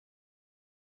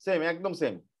 সেম, একদম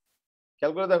সেম।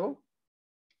 খেয়াল করে দেখো,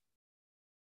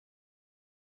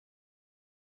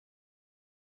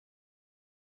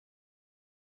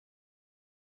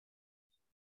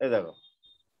 এই দেখো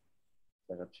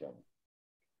দেখাচ্ছি আমি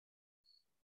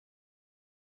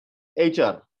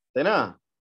এইচআর, তাই না?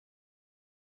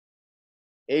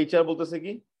 এইচআর বলতেছে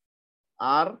কি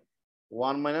আর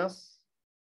 1 মাইনাস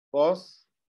cos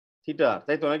থিটা,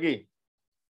 তাই তো নাকি?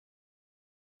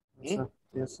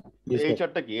 এই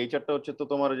চারটা কি? এই চারটা হচ্ছে তো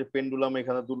তোমার যে পেন্ডুলাম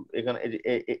এখানে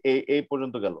এই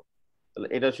পর্যন্ত গেল, তাহলে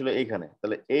এটা ছিল এইখানে,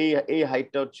 তাহলে এই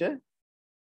হাইটটা হচ্ছে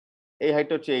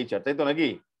এই চার, তাই তো নাকি?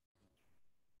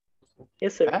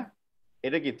 Yes, sir. হ্যাঁ,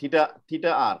 এটা কি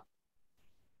থিটা আর,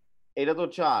 এটা তো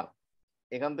হচ্ছে আর,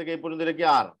 এখান থেকে এই পর্যন্ত এটা কি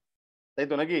আর, তাই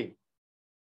তো নাকি?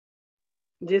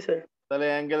 জি স্যার। তাহলে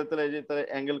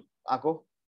অ্যাঙ্গেল আঁকো,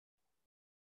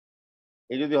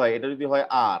 এই যদি হয়, এটা যদি হয়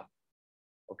আর,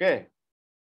 ওকে,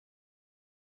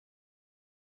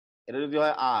 এটা যদি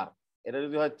হয় আর, এটা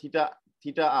যদি হয়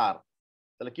থিটা আর,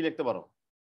 তাহলে কি লিখতে পারো?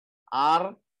 আর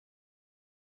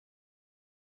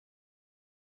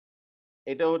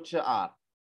এটা হচ্ছে আর,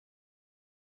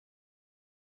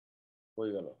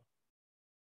 হয়ে গেল,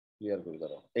 ক্লিয়ার করে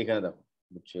দাও। এখানে দেখো,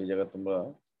 বুঝছো? এই জায়গায় তোমরা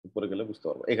উপরে গেলে বুঝতে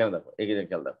পারবো। এখানে দেখো, এখানে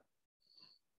খেয়াল দেখো,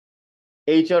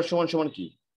 এইচআর সমান সমান কি?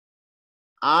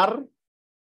 আর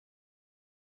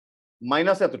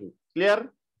মাইনাস এতটুকু, ক্লিয়ার?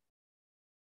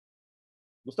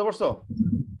 বুঝতে পারছো?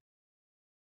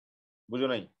 বুঝো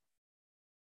নাই?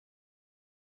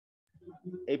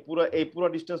 এই পুরো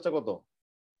ডিস্টেন্সটা কত?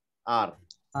 আর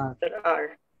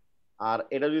আর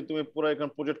এটা যদি তুমি পুরো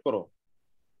এখানে প্রজেক্ট করো,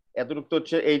 এতটুকু তো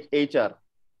হচ্ছে এইচআর,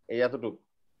 এই এতটুকু।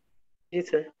 জি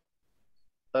স্যার।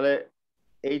 তাহলে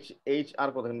এইচ আর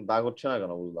কত? দাগ হচ্ছে না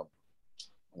কেন? বুঝলাম,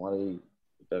 আমার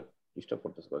এটা ডিস্টার্ব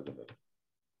করতেছে কয়েকদিন ধরে।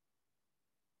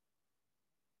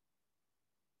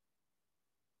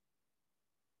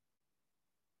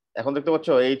 এখন দেখতে পাচ্ছ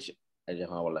এইচ, এই যে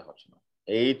আমার লেখা হচ্ছে না,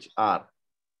 এইচ আর।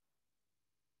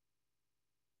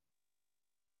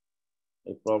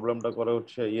 এই প্রবলেমটা করে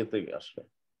হচ্ছে ইয়েতে আসলে,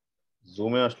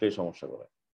 জুমে আসলে এই সমস্যা করে।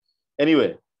 এনিওয়ে,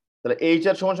 তাহলে এইচ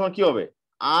আর সমান সমান কি হবে?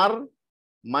 আর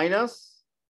মাইনাস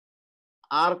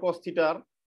আর cos থিটা আর,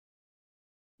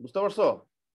 বুঝতে পারছো?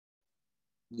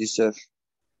 জি স্যার।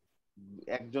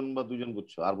 একজন বা দুজন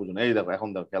বুঝছো, আর বুঝো না। এই দেখো, এখন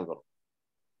দেখো, খেয়াল করো,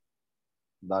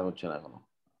 দাগ হচ্ছে না এখনো।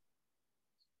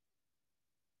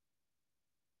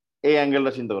 এই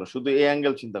অ্যাঙ্গেলটা চিন্তা করো, শুধু এই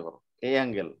অ্যাঙ্গেল চিন্তা করো, এই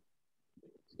অ্যাঙ্গেল,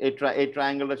 এই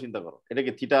ট্রায়াঙ্গেলটা চিন্তা করো। এটা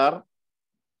কি থিটা আর?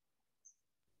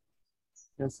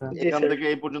 এখান থেকে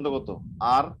এই পর্যন্ত কত?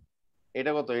 আর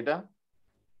এটা কত? এটা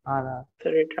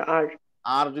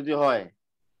আর যদি হয়,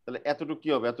 তাহলে এতটুক কি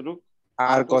হবে? এতটুক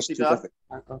আর cos থিটা।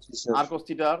 আর cos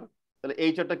থিটা আর, তাহলে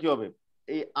এই চারটা কি হবে?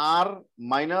 এই আর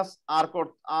মাইনাস আর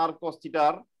cos থিটা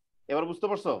আর। এবার বুঝতে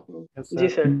পারছো? জি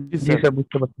স্যার। জি স্যার,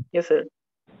 বুঝতে পারছি। Yes sir.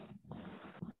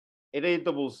 এটাই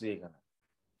তো বলছি এখানে।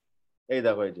 এই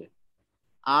দেখো, এই যে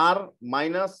আর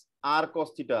মাইনাস আর cos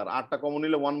থিটা আর, আরটা কমন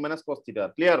নিলে 1 মাইনাস cos থিটা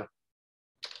আর, ক্লিয়ার?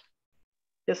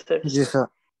 Yes sir. জি স্যার।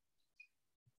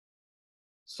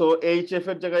 সো এইচএফ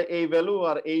এর জায়গায় এই ভ্যালু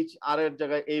আর এইচ আর এর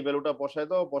জায়গায় এই ভ্যালুটা বসায়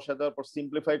দাও, বসায় দেওয়ার পর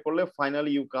সিম্পলিফাই করলে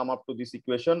finally you come up to this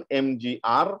equation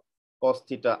mgr cos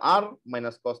theta r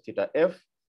minus cos theta f।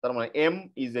 তার মানে m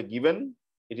is a given,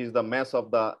 it is the mass of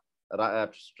the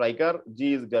striker, g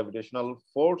is gravitational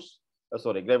force,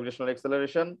 gravitational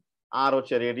acceleration, r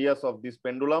হচ্ছে radius of this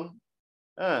pendulum।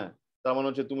 হ্যাঁ, তার মানে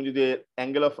হচ্ছে তুমি যদি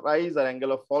angle of rise R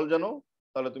angle of ফল জানো,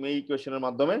 তাহলে তুমি এই ইকুয়েশনের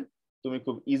মাধ্যমে তুমি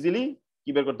খুব ইজিলি কি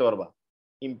বের করতে পারবা?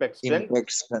 ইম্প্যাক্ট স্ট্রেংথ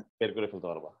বের করে ফেলতে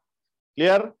পারবা।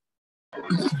 ক্লিয়ার?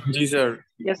 জি স্যার।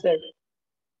 Yes sir.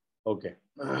 ওকে,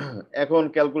 এখন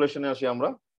ক্যালকুলেশনে আসি আমরা।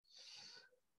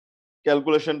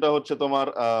 ক্যালকুলেশনটা হচ্ছে তোমার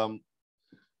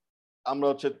আমরা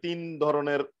হচ্ছে 3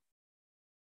 ধরনের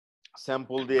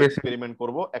স্যাম্পল দিয়ে এক্সপেরিমেন্ট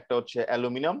করব। একটা হচ্ছে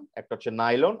অ্যালুমিনিয়াম, একটা হচ্ছে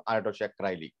নাইলন, আর একটা হচ্ছে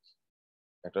অ্যাক্রাইলিক।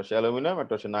 একটা হচ্ছে অ্যালুমিনিয়াম,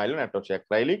 একটা হচ্ছে নাইলন, একটা হচ্ছে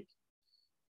অ্যাক্রাইলিক।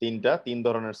 3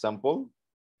 ধরনের স্যাম্পল।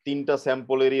 3টা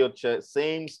স্যাম্পলেরই হচ্ছে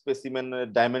সেম স্পেসিমেনের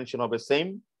ডাইমেনশন হবে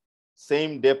same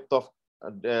depth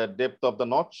of the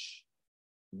notch.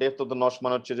 Depth of the notch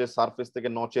মানে হচ্ছে যে সারফেস থেকে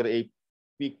নচের এই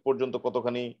পিক পর্যন্ত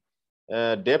কতখানি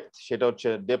ডেপথ, সেটা হচ্ছে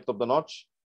ডেপথ অফ দ্য নচ।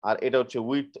 আর এটা হচ্ছে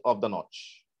width of the notch,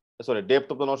 sorry depth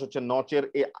of the notch হচ্ছে নচের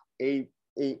এই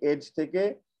এই এজ থেকে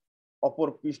অপর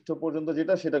পৃষ্ঠ পর্যন্ত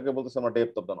যেটা, সেটাকে বলতেছে আমরা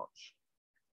ডেপথ অফ দ্য নচ।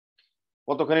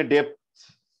 কতখানি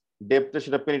ডেপথে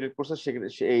সেটা পেনিট্রেট করছে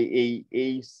এই এই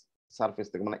এই সারফেস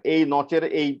থেকে, মানে এই নচের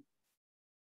এই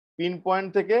পিন পয়েন্ট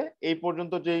থেকে এই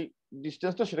পর্যন্ত যে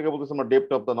ডিসটেন্সটা, সেটাকে বলতেছে আমরা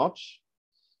ডেপথ অফ দ্য নচ।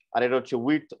 আর এটা হচ্ছে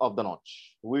width of the notch,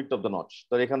 width of the notch.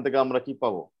 তো এখান থেকে আমরা কি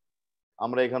পাবো?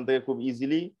 আমরা এখান থেকে খুব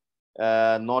ইজিলি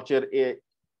নচের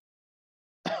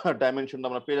ডাইমেনশনটা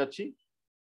আমরা পেয়ে যাচ্ছি।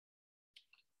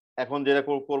 এখন যেটা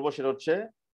করবো সেটা হচ্ছে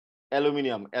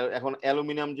অ্যালুমিনিয়াম। এখন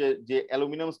অ্যালুমিনিয়াম যে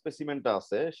অ্যালুমিনিয়াম স্পেসিমেনটা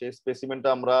আছে, সেই স্পেসিমেনটা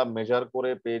আমরা মেজার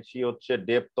করে পেয়েছি হচ্ছে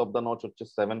ডেপথ অফ দ্য নচ হচ্ছে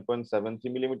 7.73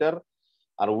 millimetre,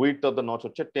 R width of the notch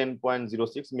হচ্ছে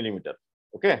 10.06 মিলিমিটার।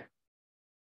 ওকে,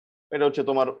 এটা হচ্ছে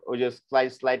তোমার ওই যে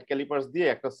স্লাইড ক্যালিপার্স দিয়ে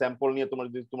একটা স্যাম্পল নিয়ে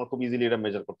তোমার খুব ইজিলি এটা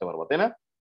মেজার করতে পারবা, তাই না?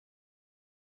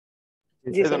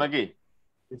 জি স্যার। নাকি?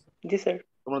 জি স্যার।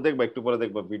 তোমরা দেখবা, একটু পরে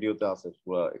দেখবা ভিডিওতে আছে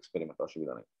পুরো এক্সপেরিমেন্ট,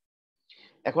 অসুবিধা নেই।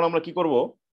 এখন আমরা কি করব?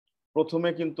 প্রথমে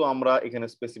কিন্তু আমরা এখানে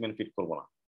স্পেসিমেন ফিট করব না।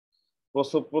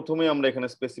 প্রথমে আমরা এখানে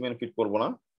স্পেসিমেন ফিট করব না।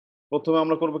 প্রথমে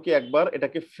আমরা করব কি, একবার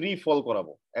এটাকে ফ্রি ফল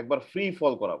করাবো, একবার ফ্রি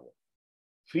ফল করাবো।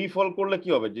 ফ্রি ফল করলে কি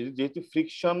হবে, যেহেতু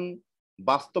ফ্রিকশন,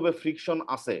 বাস্তবে ফ্রিকশন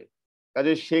আছে,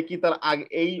 কাজে সে কি তার আগে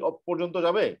এই পর্যন্ত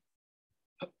যাবে?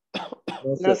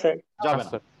 না স্যার। যাবে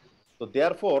না। তো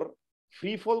দেয়ারফর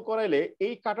ফ্রি ফল করাইলে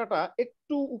এই কাঁটাটা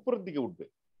একটু উপরের দিকে উঠবে।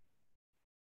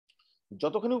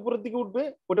 যতখানি উপরের দিকে উঠবে,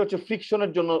 ওটা হচ্ছে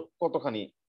ফ্রিকশনের জন্য কতখানি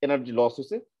এনার্জি লস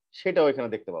হয়েছে সেটাও এখানে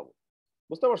দেখতে পাবো।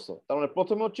 বুঝতে পারছো? তার মানে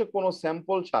প্রথমে হচ্ছে কোনো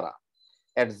স্যাম্পল ছাড়া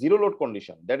at zero load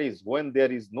condition, that is when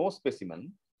there is no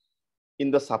specimen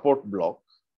in the support block,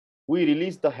 we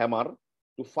release the hammer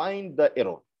to find the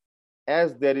error. As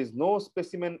there is no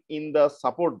specimen in the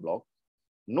support block,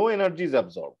 no energy is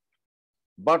absorbed,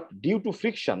 but due to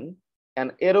friction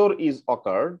an error is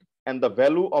occurred and the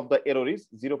value of the error is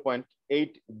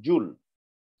 0.8 joule.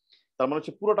 তার মানে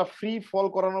হচ্ছে পুরোটা free ফল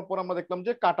করানোর পর আমরা দেখলাম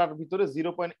যে কাটার ভিতরে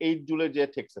 0.8 জুলে যে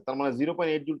ঠেকছে, তার মানে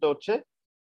 0.8 জুলটা হচ্ছে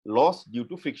লস ডিউ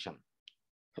টু ফ্রিকশন।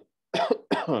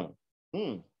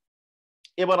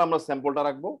 এবার আমরা স্যাম্পলটা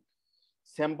রাখবো।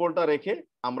 স্যাম্পলটা রেখে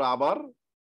আমরা আবার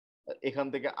এখান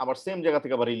থেকে আবার সেম জায়গা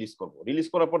থেকে আবার রিলিজ করব। রিলিজ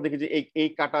করার পর দেখি যে এই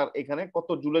কাটার এখানে কত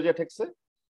জুলে যে ঠেকছে।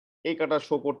 এই কাটা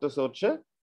শো করতেছে হচ্ছে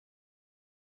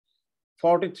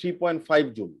 43.5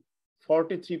 জুল,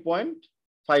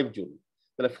 43.5 জুল।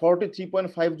 তাহলে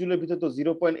 43.5 জুলের ভিতরে তো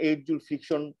 0.8 জুল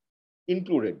ফ্রিকশন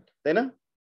ইনক্লুডেড, তাই না?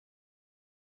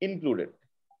 ইনক্লুডেড।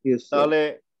 তাহলে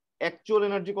অ্যাকচুয়াল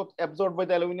এনার্জি কত absorbed by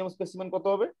the aluminium specimen কত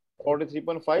হবে?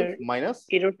 43.5 মাইনাস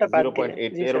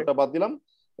 0.8, এররটা বাদ দিলাম,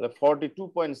 তাহলে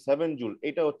 42.7 জুল।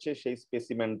 এটা হচ্ছে সেই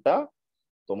স্পেসিমেনটা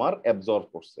তোমার অ্যাবজর্ব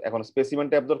করছে। এখন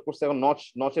স্পেসিমেনটা অ্যাবজর্ব করছে, এখন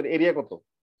নচের এরিয়া কত?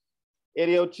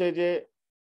 এরিয়া হচ্ছে যে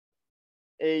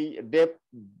এই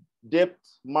ডেপথ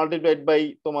মাল্টিপ্লাইড বাই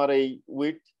তোমার এই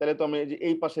উইডথ, তাহলে তো আমি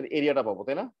এই পাশের এরিয়াটা পাবো,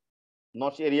 তাই না?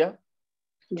 Notch area.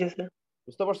 জি স্যার।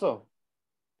 বুঝতে পারছো?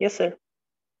 Yes sir.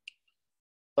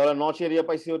 তাহলে নচ এরিয়া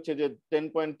পাইছি হচ্ছে যে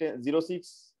 10.06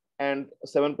 এন্ড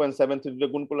 7.73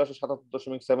 গুণ করলে আসে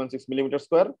 77.76 মিলিমিটার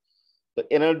স্কয়ার। তো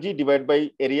এনার্জি ডিভাইড বাই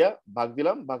এরিয়া ভাগ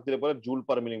দিলাম, ভাগ দিলে পরে জুল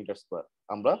পার মিলিমিটার স্কয়ার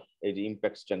আমরা এই যে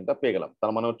ইমপ্যাক্ট স্ট্রেংথটা পেয়ে গেলাম।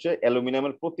 তার মানে হচ্ছে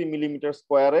অ্যালুমিনিয়ামের প্রতি মিলিমিটার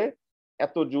স্কয়ারে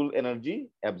এত জুল এনার্জি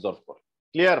অ্যাবজর্ব করে।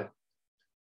 Clear?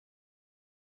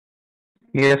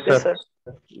 Yes sir.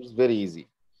 It's very easy.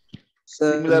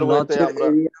 Sir similar ওয়েতে নচের আমরা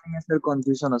এরিয়া নিয়ে স্যার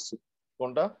কনফিউশন আছে।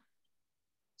 কোনটা?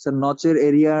 স্যার নচের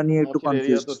এরিয়া নিয়ে একটু নচের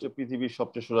এরিয়া কনফিউজ। তো হচ্ছে পৃথিবীর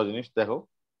সবচেয়ে সোজা জিনিস, দেখো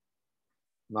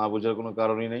না বোঝার কোনো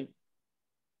কারণই নেই।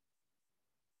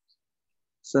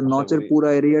 স্যার নচের পুরো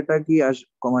এরিয়াটা কি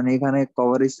মানে এখানে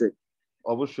কভার হইছে?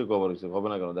 অবশ্যই কভার হয়েছে, হবে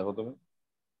না কেন? দেখো তুমি,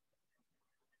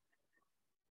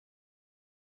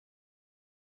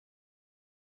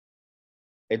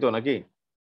 এই তো নাকি?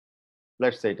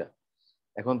 লেটস সে এটা।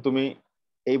 এখন তুমি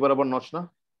এই বরাবর নচ না,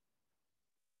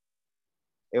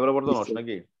 এই বরাবর তো নচ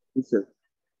নাকি?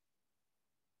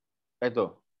 তাই তো।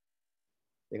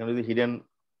 এখানে যদি হিডেন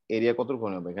এরিয়া কত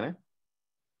রকম হবে এখানে?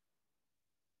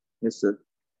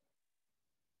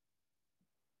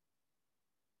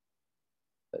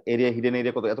 এরিয়া হিডেন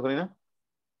এরিয়া কত? এতখানি না?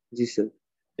 জি স্যার।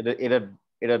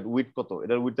 এটা উইডথ কত?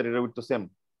 এটার উইডথ আর এটার উইডথ তো সেম।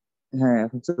 হ্যাঁ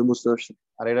এখন স্যার বুঝতে পারছি।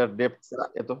 আর এটার ডেপথ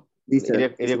এত। জি স্যার।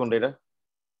 এরিয়া কোনটা এটা?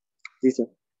 জি স্যার।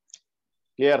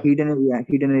 ক্লিয়ার?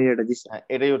 হিডেন এরিয়াটা। জি স্যার। হ্যাঁ,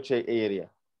 এটাই হচ্ছে এই এরিয়া।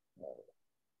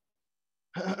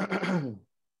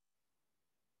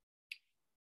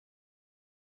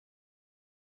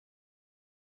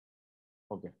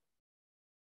 ওকে,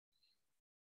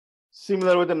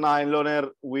 সিমিলার ওয়েতে নাইলনের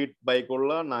উইডথ বাই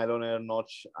করলা, নাইলনের নচ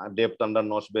ডেপথ আন্ডার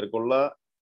নচ বের করলা,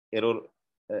 error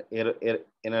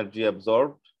energy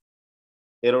absorbed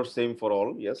error same for all,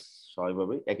 yes,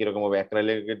 স্বাভাবিকভাবে একই রকম ভাবে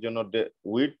অ্যাক্রাইলিকের জন্য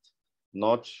উইথ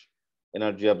নচ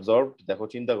এনার্জি অ্যাবজর্বড, দেখো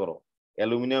চিন্তা করো,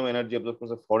 অ্যালুমিনিয়াম এনার্জি অ্যাবজর্ব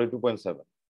করছে 42.7,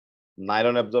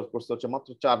 নাইলন অ্যাবজর্ব করছে হচ্ছে মাত্র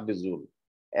 4 জুল,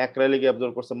 অ্যাক্রাইলিক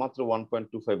অ্যাবজর্ব করছে মাত্র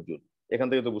 1.25 জুল। এখান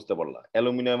থেকে তো বুঝতে পারলা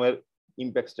অ্যালুমিনিয়ামের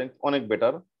ইম্প্যাক্ট স্ট্রেংথ অনেক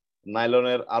বেটার,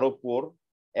 নাইলনের আরো পুয়ার,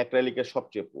 অ্যাক্রাইলিকের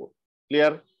সবচেয়ে পুয়ার।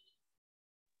 ক্লিয়ার?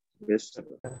 Yes,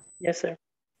 sir.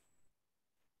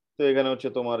 তো এখানে হচ্ছে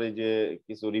তোমার এই যে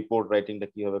কিছু রিপোর্ট রাইটিংটা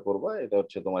কিভাবে করবা, এটা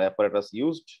হচ্ছে তোমার apparatus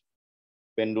used,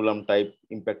 pendulum type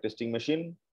impact testing machine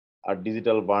R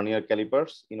digital vernier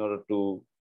callipers in order to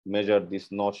measure this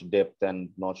notch depth and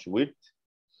notch width.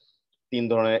 3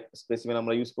 ধরনের স্পেসিমেন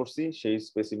আমরা ইউজ করছি, সেই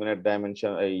স্পেসিমেনের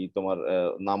ডাইমেনশন এই তোমার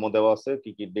নামও দেওয়া আছে, কি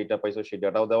কি ডেটা পাইছো সেই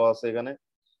ডাটাও দেওয়া আছে এখানে।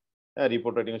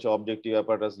 রিপোর্ট রাইটিং হচ্ছে objective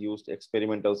apparatus used,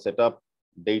 experimental setup,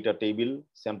 data table,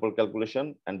 sample calculation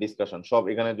and discussion. সব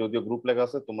এখানে যদিও গ্রুপ লেখা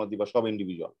আছে, তোমরা দিবা সব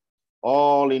individual,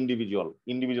 all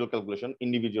individual calculation,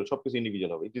 individual সবকিছু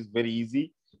ইন্ডিভিজুয়াল হবে। It is very easy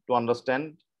to understand,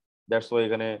 that's why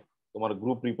এখানে তোমার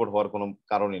গ্রুপ রিপোর্ট হওয়ার কোনো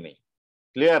কারণই নেই।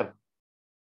 ক্লিয়ার?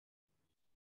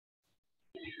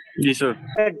 জি স্যার।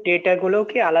 ডেটা গুলো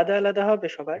কি আলাদা আলাদা হবে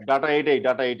সবার? ডাটা এটাই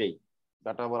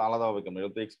ডাটা আবার আলাদা হবে কেন?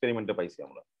 এটা তো এক্সপেরিমেন্টে পাইছি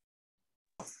আমরা।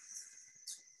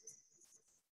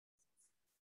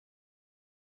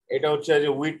 এটা হচ্ছে যে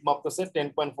উইড মাপতেছে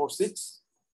 10.46,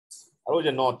 আর ওই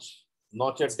যে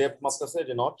নচের ডেপথ মাপতেছে,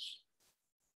 যে নচ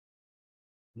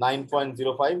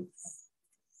 9.05,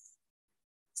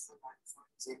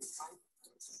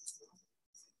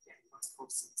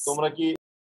 তোমরা কি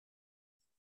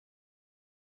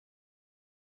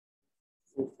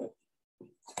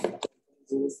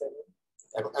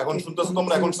এখন শুনতেছো?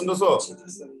 তোমরা এখন শুনতেছো?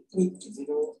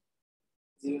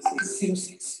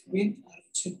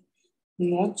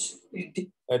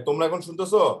 তোমরা এখন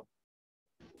শুনতেছো?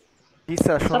 জি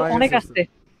স্যার, শোনা অনেক যাচ্ছে আসছে।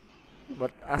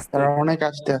 বাট আস্তে অনেক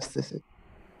আসতে আসতেছে।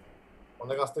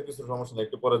 অনেক আস্তে, কিছু সমস্যা নেই,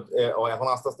 একটু পরে এখন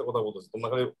আস্তে আস্তে কথা বলতেছি।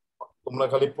 তোমরা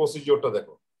খালি প্রসিজিওরটা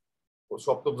দেখো,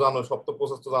 সব তো জানো, সব তো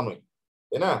প্রসেস তো জানোই,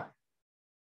 তাই না?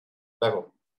 দেখো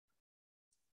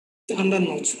আন্ডার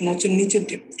নচের নিচের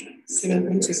ডেপথটা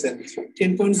 7.6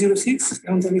 10.06।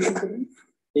 এখন তুমি কি করবেন?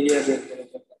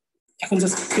 এখন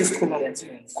জাস্ট টেস্ট করলাম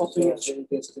কত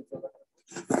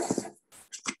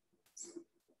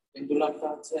পেন্ডুলামটা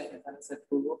হচ্ছে এখানে সেট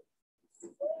করব।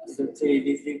 এটা হচ্ছে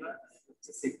এডি লিভার,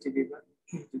 হচ্ছে সেফটি লিভার,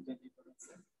 দুটো লিভার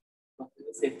আছে।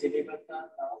 প্রথমে সেফটি লিভারটা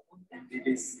নাও,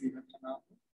 এডি লিভারটা নাও।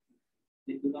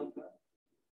 পেন্ডুলামটা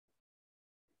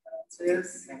হচ্ছে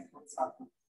স্যাম্পল সার্কুল,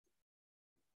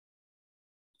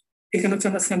 এখানে হচ্ছে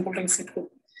আমরা স্যাম্পলটাকে সেট করব।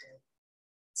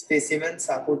 স্পেসিমেন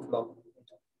সাপোর্ট ব্লক,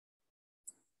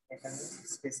 এখানে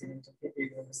স্পেসিমেনটাকে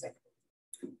এইভাবে সেট করব।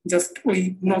 জাস্ট ওই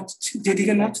নচ,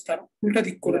 যেদিকে নচ তার উল্টা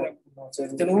দিক করে রাখবো,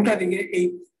 যেন উল্টা দিকে এই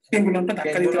পেন্ডুলামটা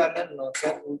ধাক্কা দিতে পারে।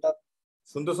 নচের উল্টা।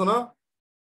 শুনতেছো না?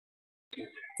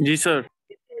 জি স্যার।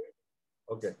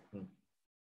 ওকে,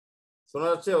 শোনা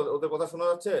যাচ্ছে? ওদের কথা শোনা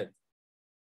যাচ্ছে?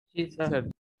 জি স্যার।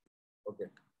 ওকে,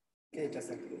 এটা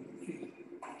স্যার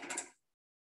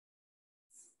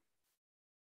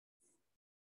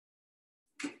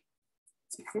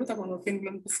করে তারপর আমরা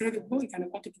পেন্ডুলামটা ছেড়ে দেখবো এখানে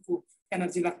কতটুকু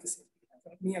এনার্জি লাগতেছে।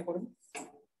 নিয়ে করেন,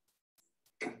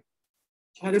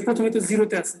 আমাদের প্রথমে তো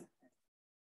জিরোতে আছে,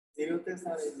 জিরোতে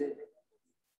স্যার এই যে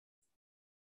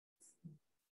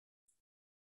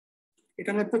এটা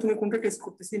আমরা প্রথমে কোনটা টেস্ট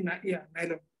করতেছি না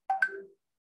নাইলন।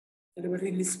 এবার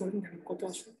রিলিজ করেন, দেখেন কত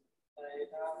আসে।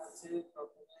 এটা হচ্ছে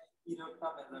প্রথমে ইরোডটা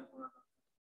মেজার করা,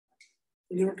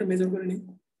 ইরোডটা মেজার করে নিই।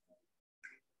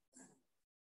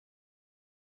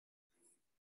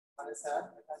 মানে স্যার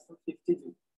এটা তো 52,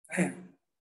 হ্যাঁ,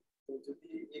 তো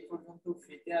যদি এই পর্যন্ত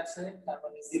ফ্রিতে আসে তার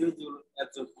মানে 0 জুল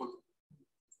অ্যাবজর্ব করবে,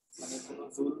 মানে কোনো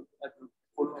জুল অ্যাবজর্ব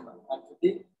করলো না। আর যদি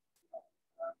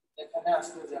এখানে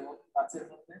আসলো যেমন 5 এর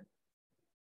মধ্যে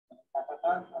কাটাটা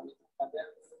আমি তাদের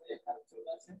এখানে চলে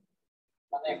আসে,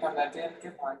 মানে একটা ম্যাটেরিয়ালকে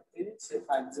ভাগ দিয়ে সে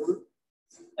 5 জুল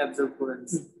অ্যাবজর্ব করে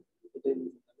নিচ্ছে, এটাই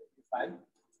বুঝতে 5।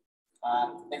 আর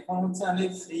এখন হচ্ছে আমি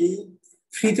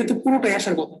ফ্রিতে তো পুরোটাই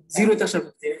আসার কথা, জিরোতে আসার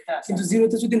কথা, কিন্তু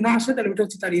জিরোতে যদি না আসে তাহলে ওটা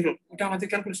হচ্ছে তার ইরর, ওটা আমাদের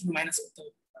ক্যালকুলেশন মাইনাস করতে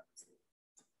হবে।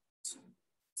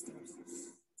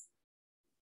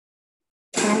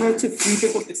 আমরা হচ্ছে ফ্রিতে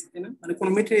করতেছি, তাই না? মানে কোনো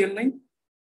মেটেরিয়াল নাই,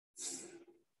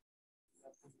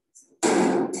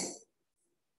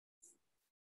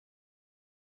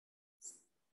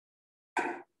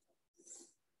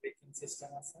 ব্রেকিং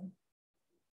সিস্টেম আছে,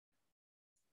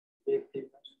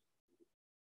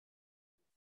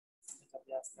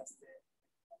 আস্তে আস্তে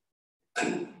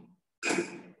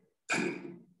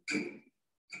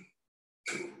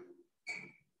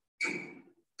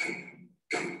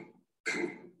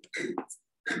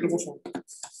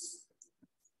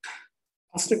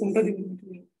ফার্স্টে কোনটা দিবেন?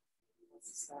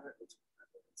 স্যার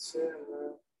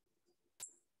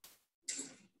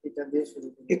এটা দিয়ে শুরু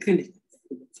করি। অ্যাক্রিলিক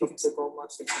সবচেয়ে কম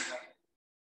আছে।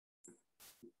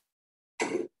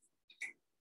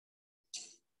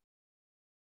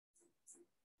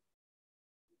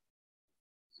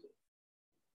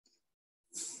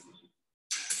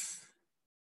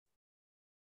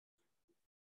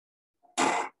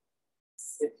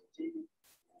 সেফটি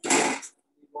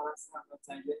আমরা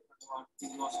চাইলে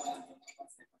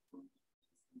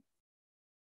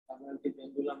আপনার কি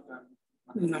পেন্ডুলাম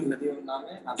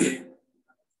নামে আছে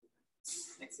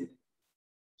অ্যাক্সিডেন্ট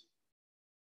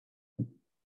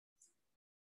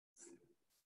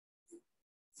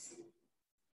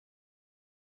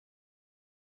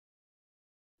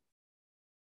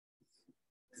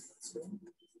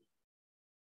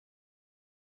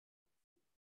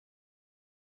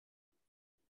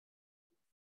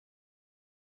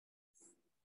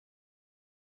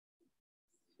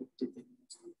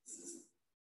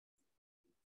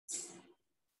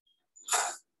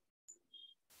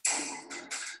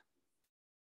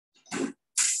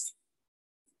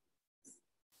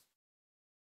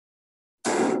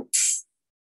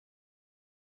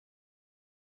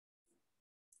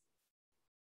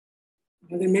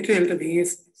আমাদের মেটেরিয়ালটা ভেঙে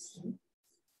গেছে।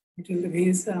 মেটেরিয়ালটা ভেঙে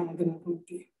গেছে আমাদের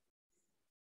মোটামুটি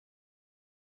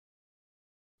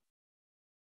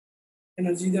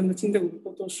এনার্জি যদি আমরা চিন্তা করি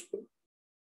কত আসবে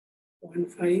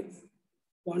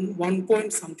 1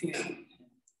 পয়েন্ট সামথিং।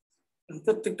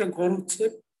 প্রত্যেকটা ঘর হচ্ছে,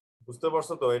 বুঝতে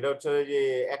পারছো তো? এটা হচ্ছে যে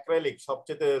অ্যাক্রিলিক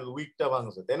সবচেয়ে উইকটা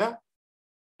ভাঙছে, তাই না?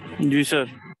 জি স্যার।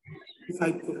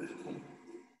 5 করে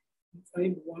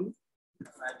 5 1।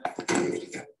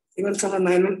 এবার আমরা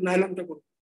নাইলনটা করব।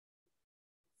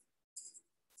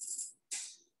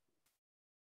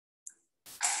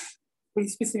 ওই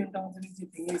স্পেসিমেনটা আমাদের যে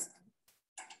ভেঙে গেছে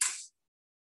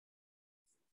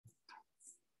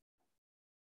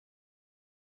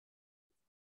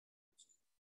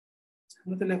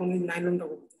আমাদের এখন এই নাইলনটা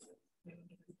করব।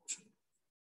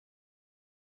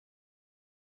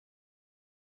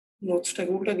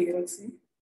 নোটসটাকে উল্টা দিকে রাখছি,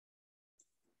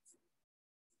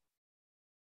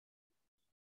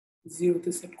 0 তে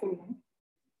সেট করব।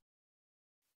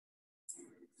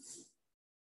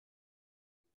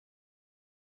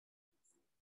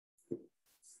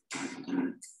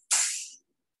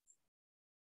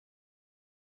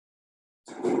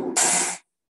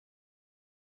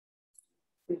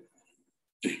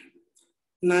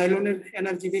 নাইলনের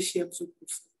এনার্জি বেশি অ্যাবসর্ব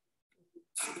করছে।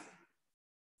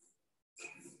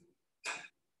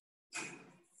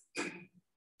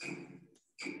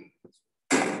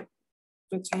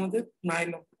 হচ্ছে আমাদের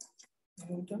নাইলন,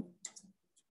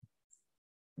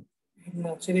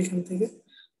 নচের এখান থেকে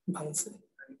ভাঙছে।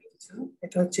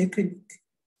 এটা হচ্ছে অ্যাক্রিলিক।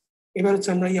 এবার হচ্ছে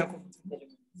আমরা ইয়া করব,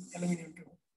 অ্যালুমিনিয়ামটা।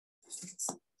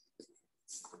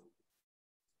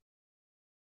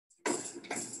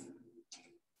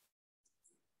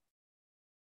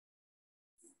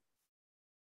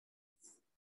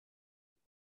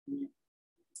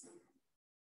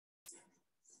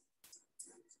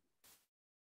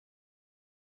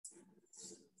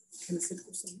 সেট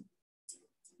করছেন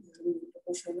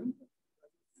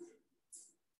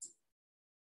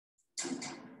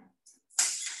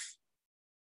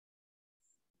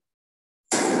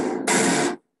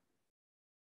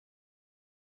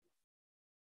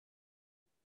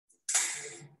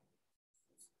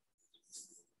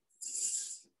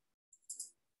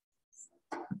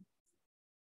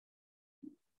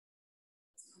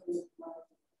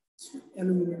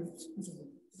অ্যালুমিনিয়াম।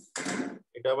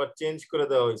 এটা আবার চেঞ্জ করে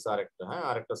দেওয়া হয়েছে আরেকটা, হ্যাঁ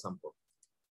আরেকটা স্যাম্পল।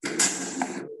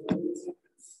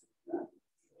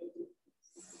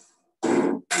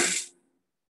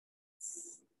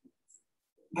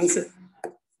 আনসার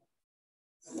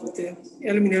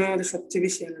অ্যালুমিনিয়াম আমাদের সবচেয়ে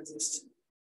বেশি এনার্জি আসছে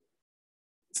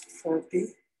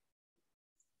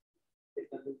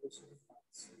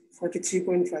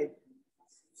 43.5।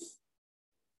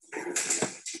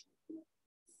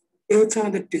 এ হচ্ছে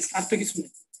আমাদের টেস্ট, আর তো কিছু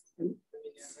নেই।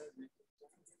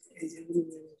 এই যে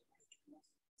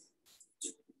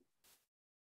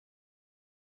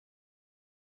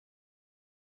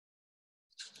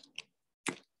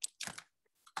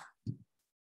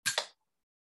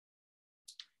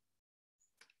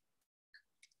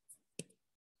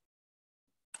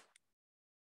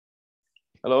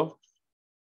হ্যালো,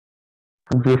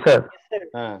 জি স্যার।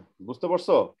 হ্যাঁ বুঝতে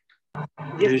পারছো?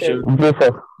 জি sir. G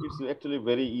sir. It's actually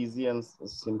very easy and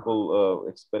simple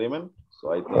experiment, so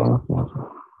I think.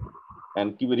 And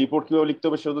কি রিপোর্ট কিভাবে লিখতে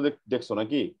হবে সেটা তো দেখছো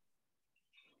নাকি?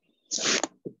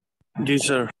 জি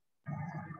স্যার।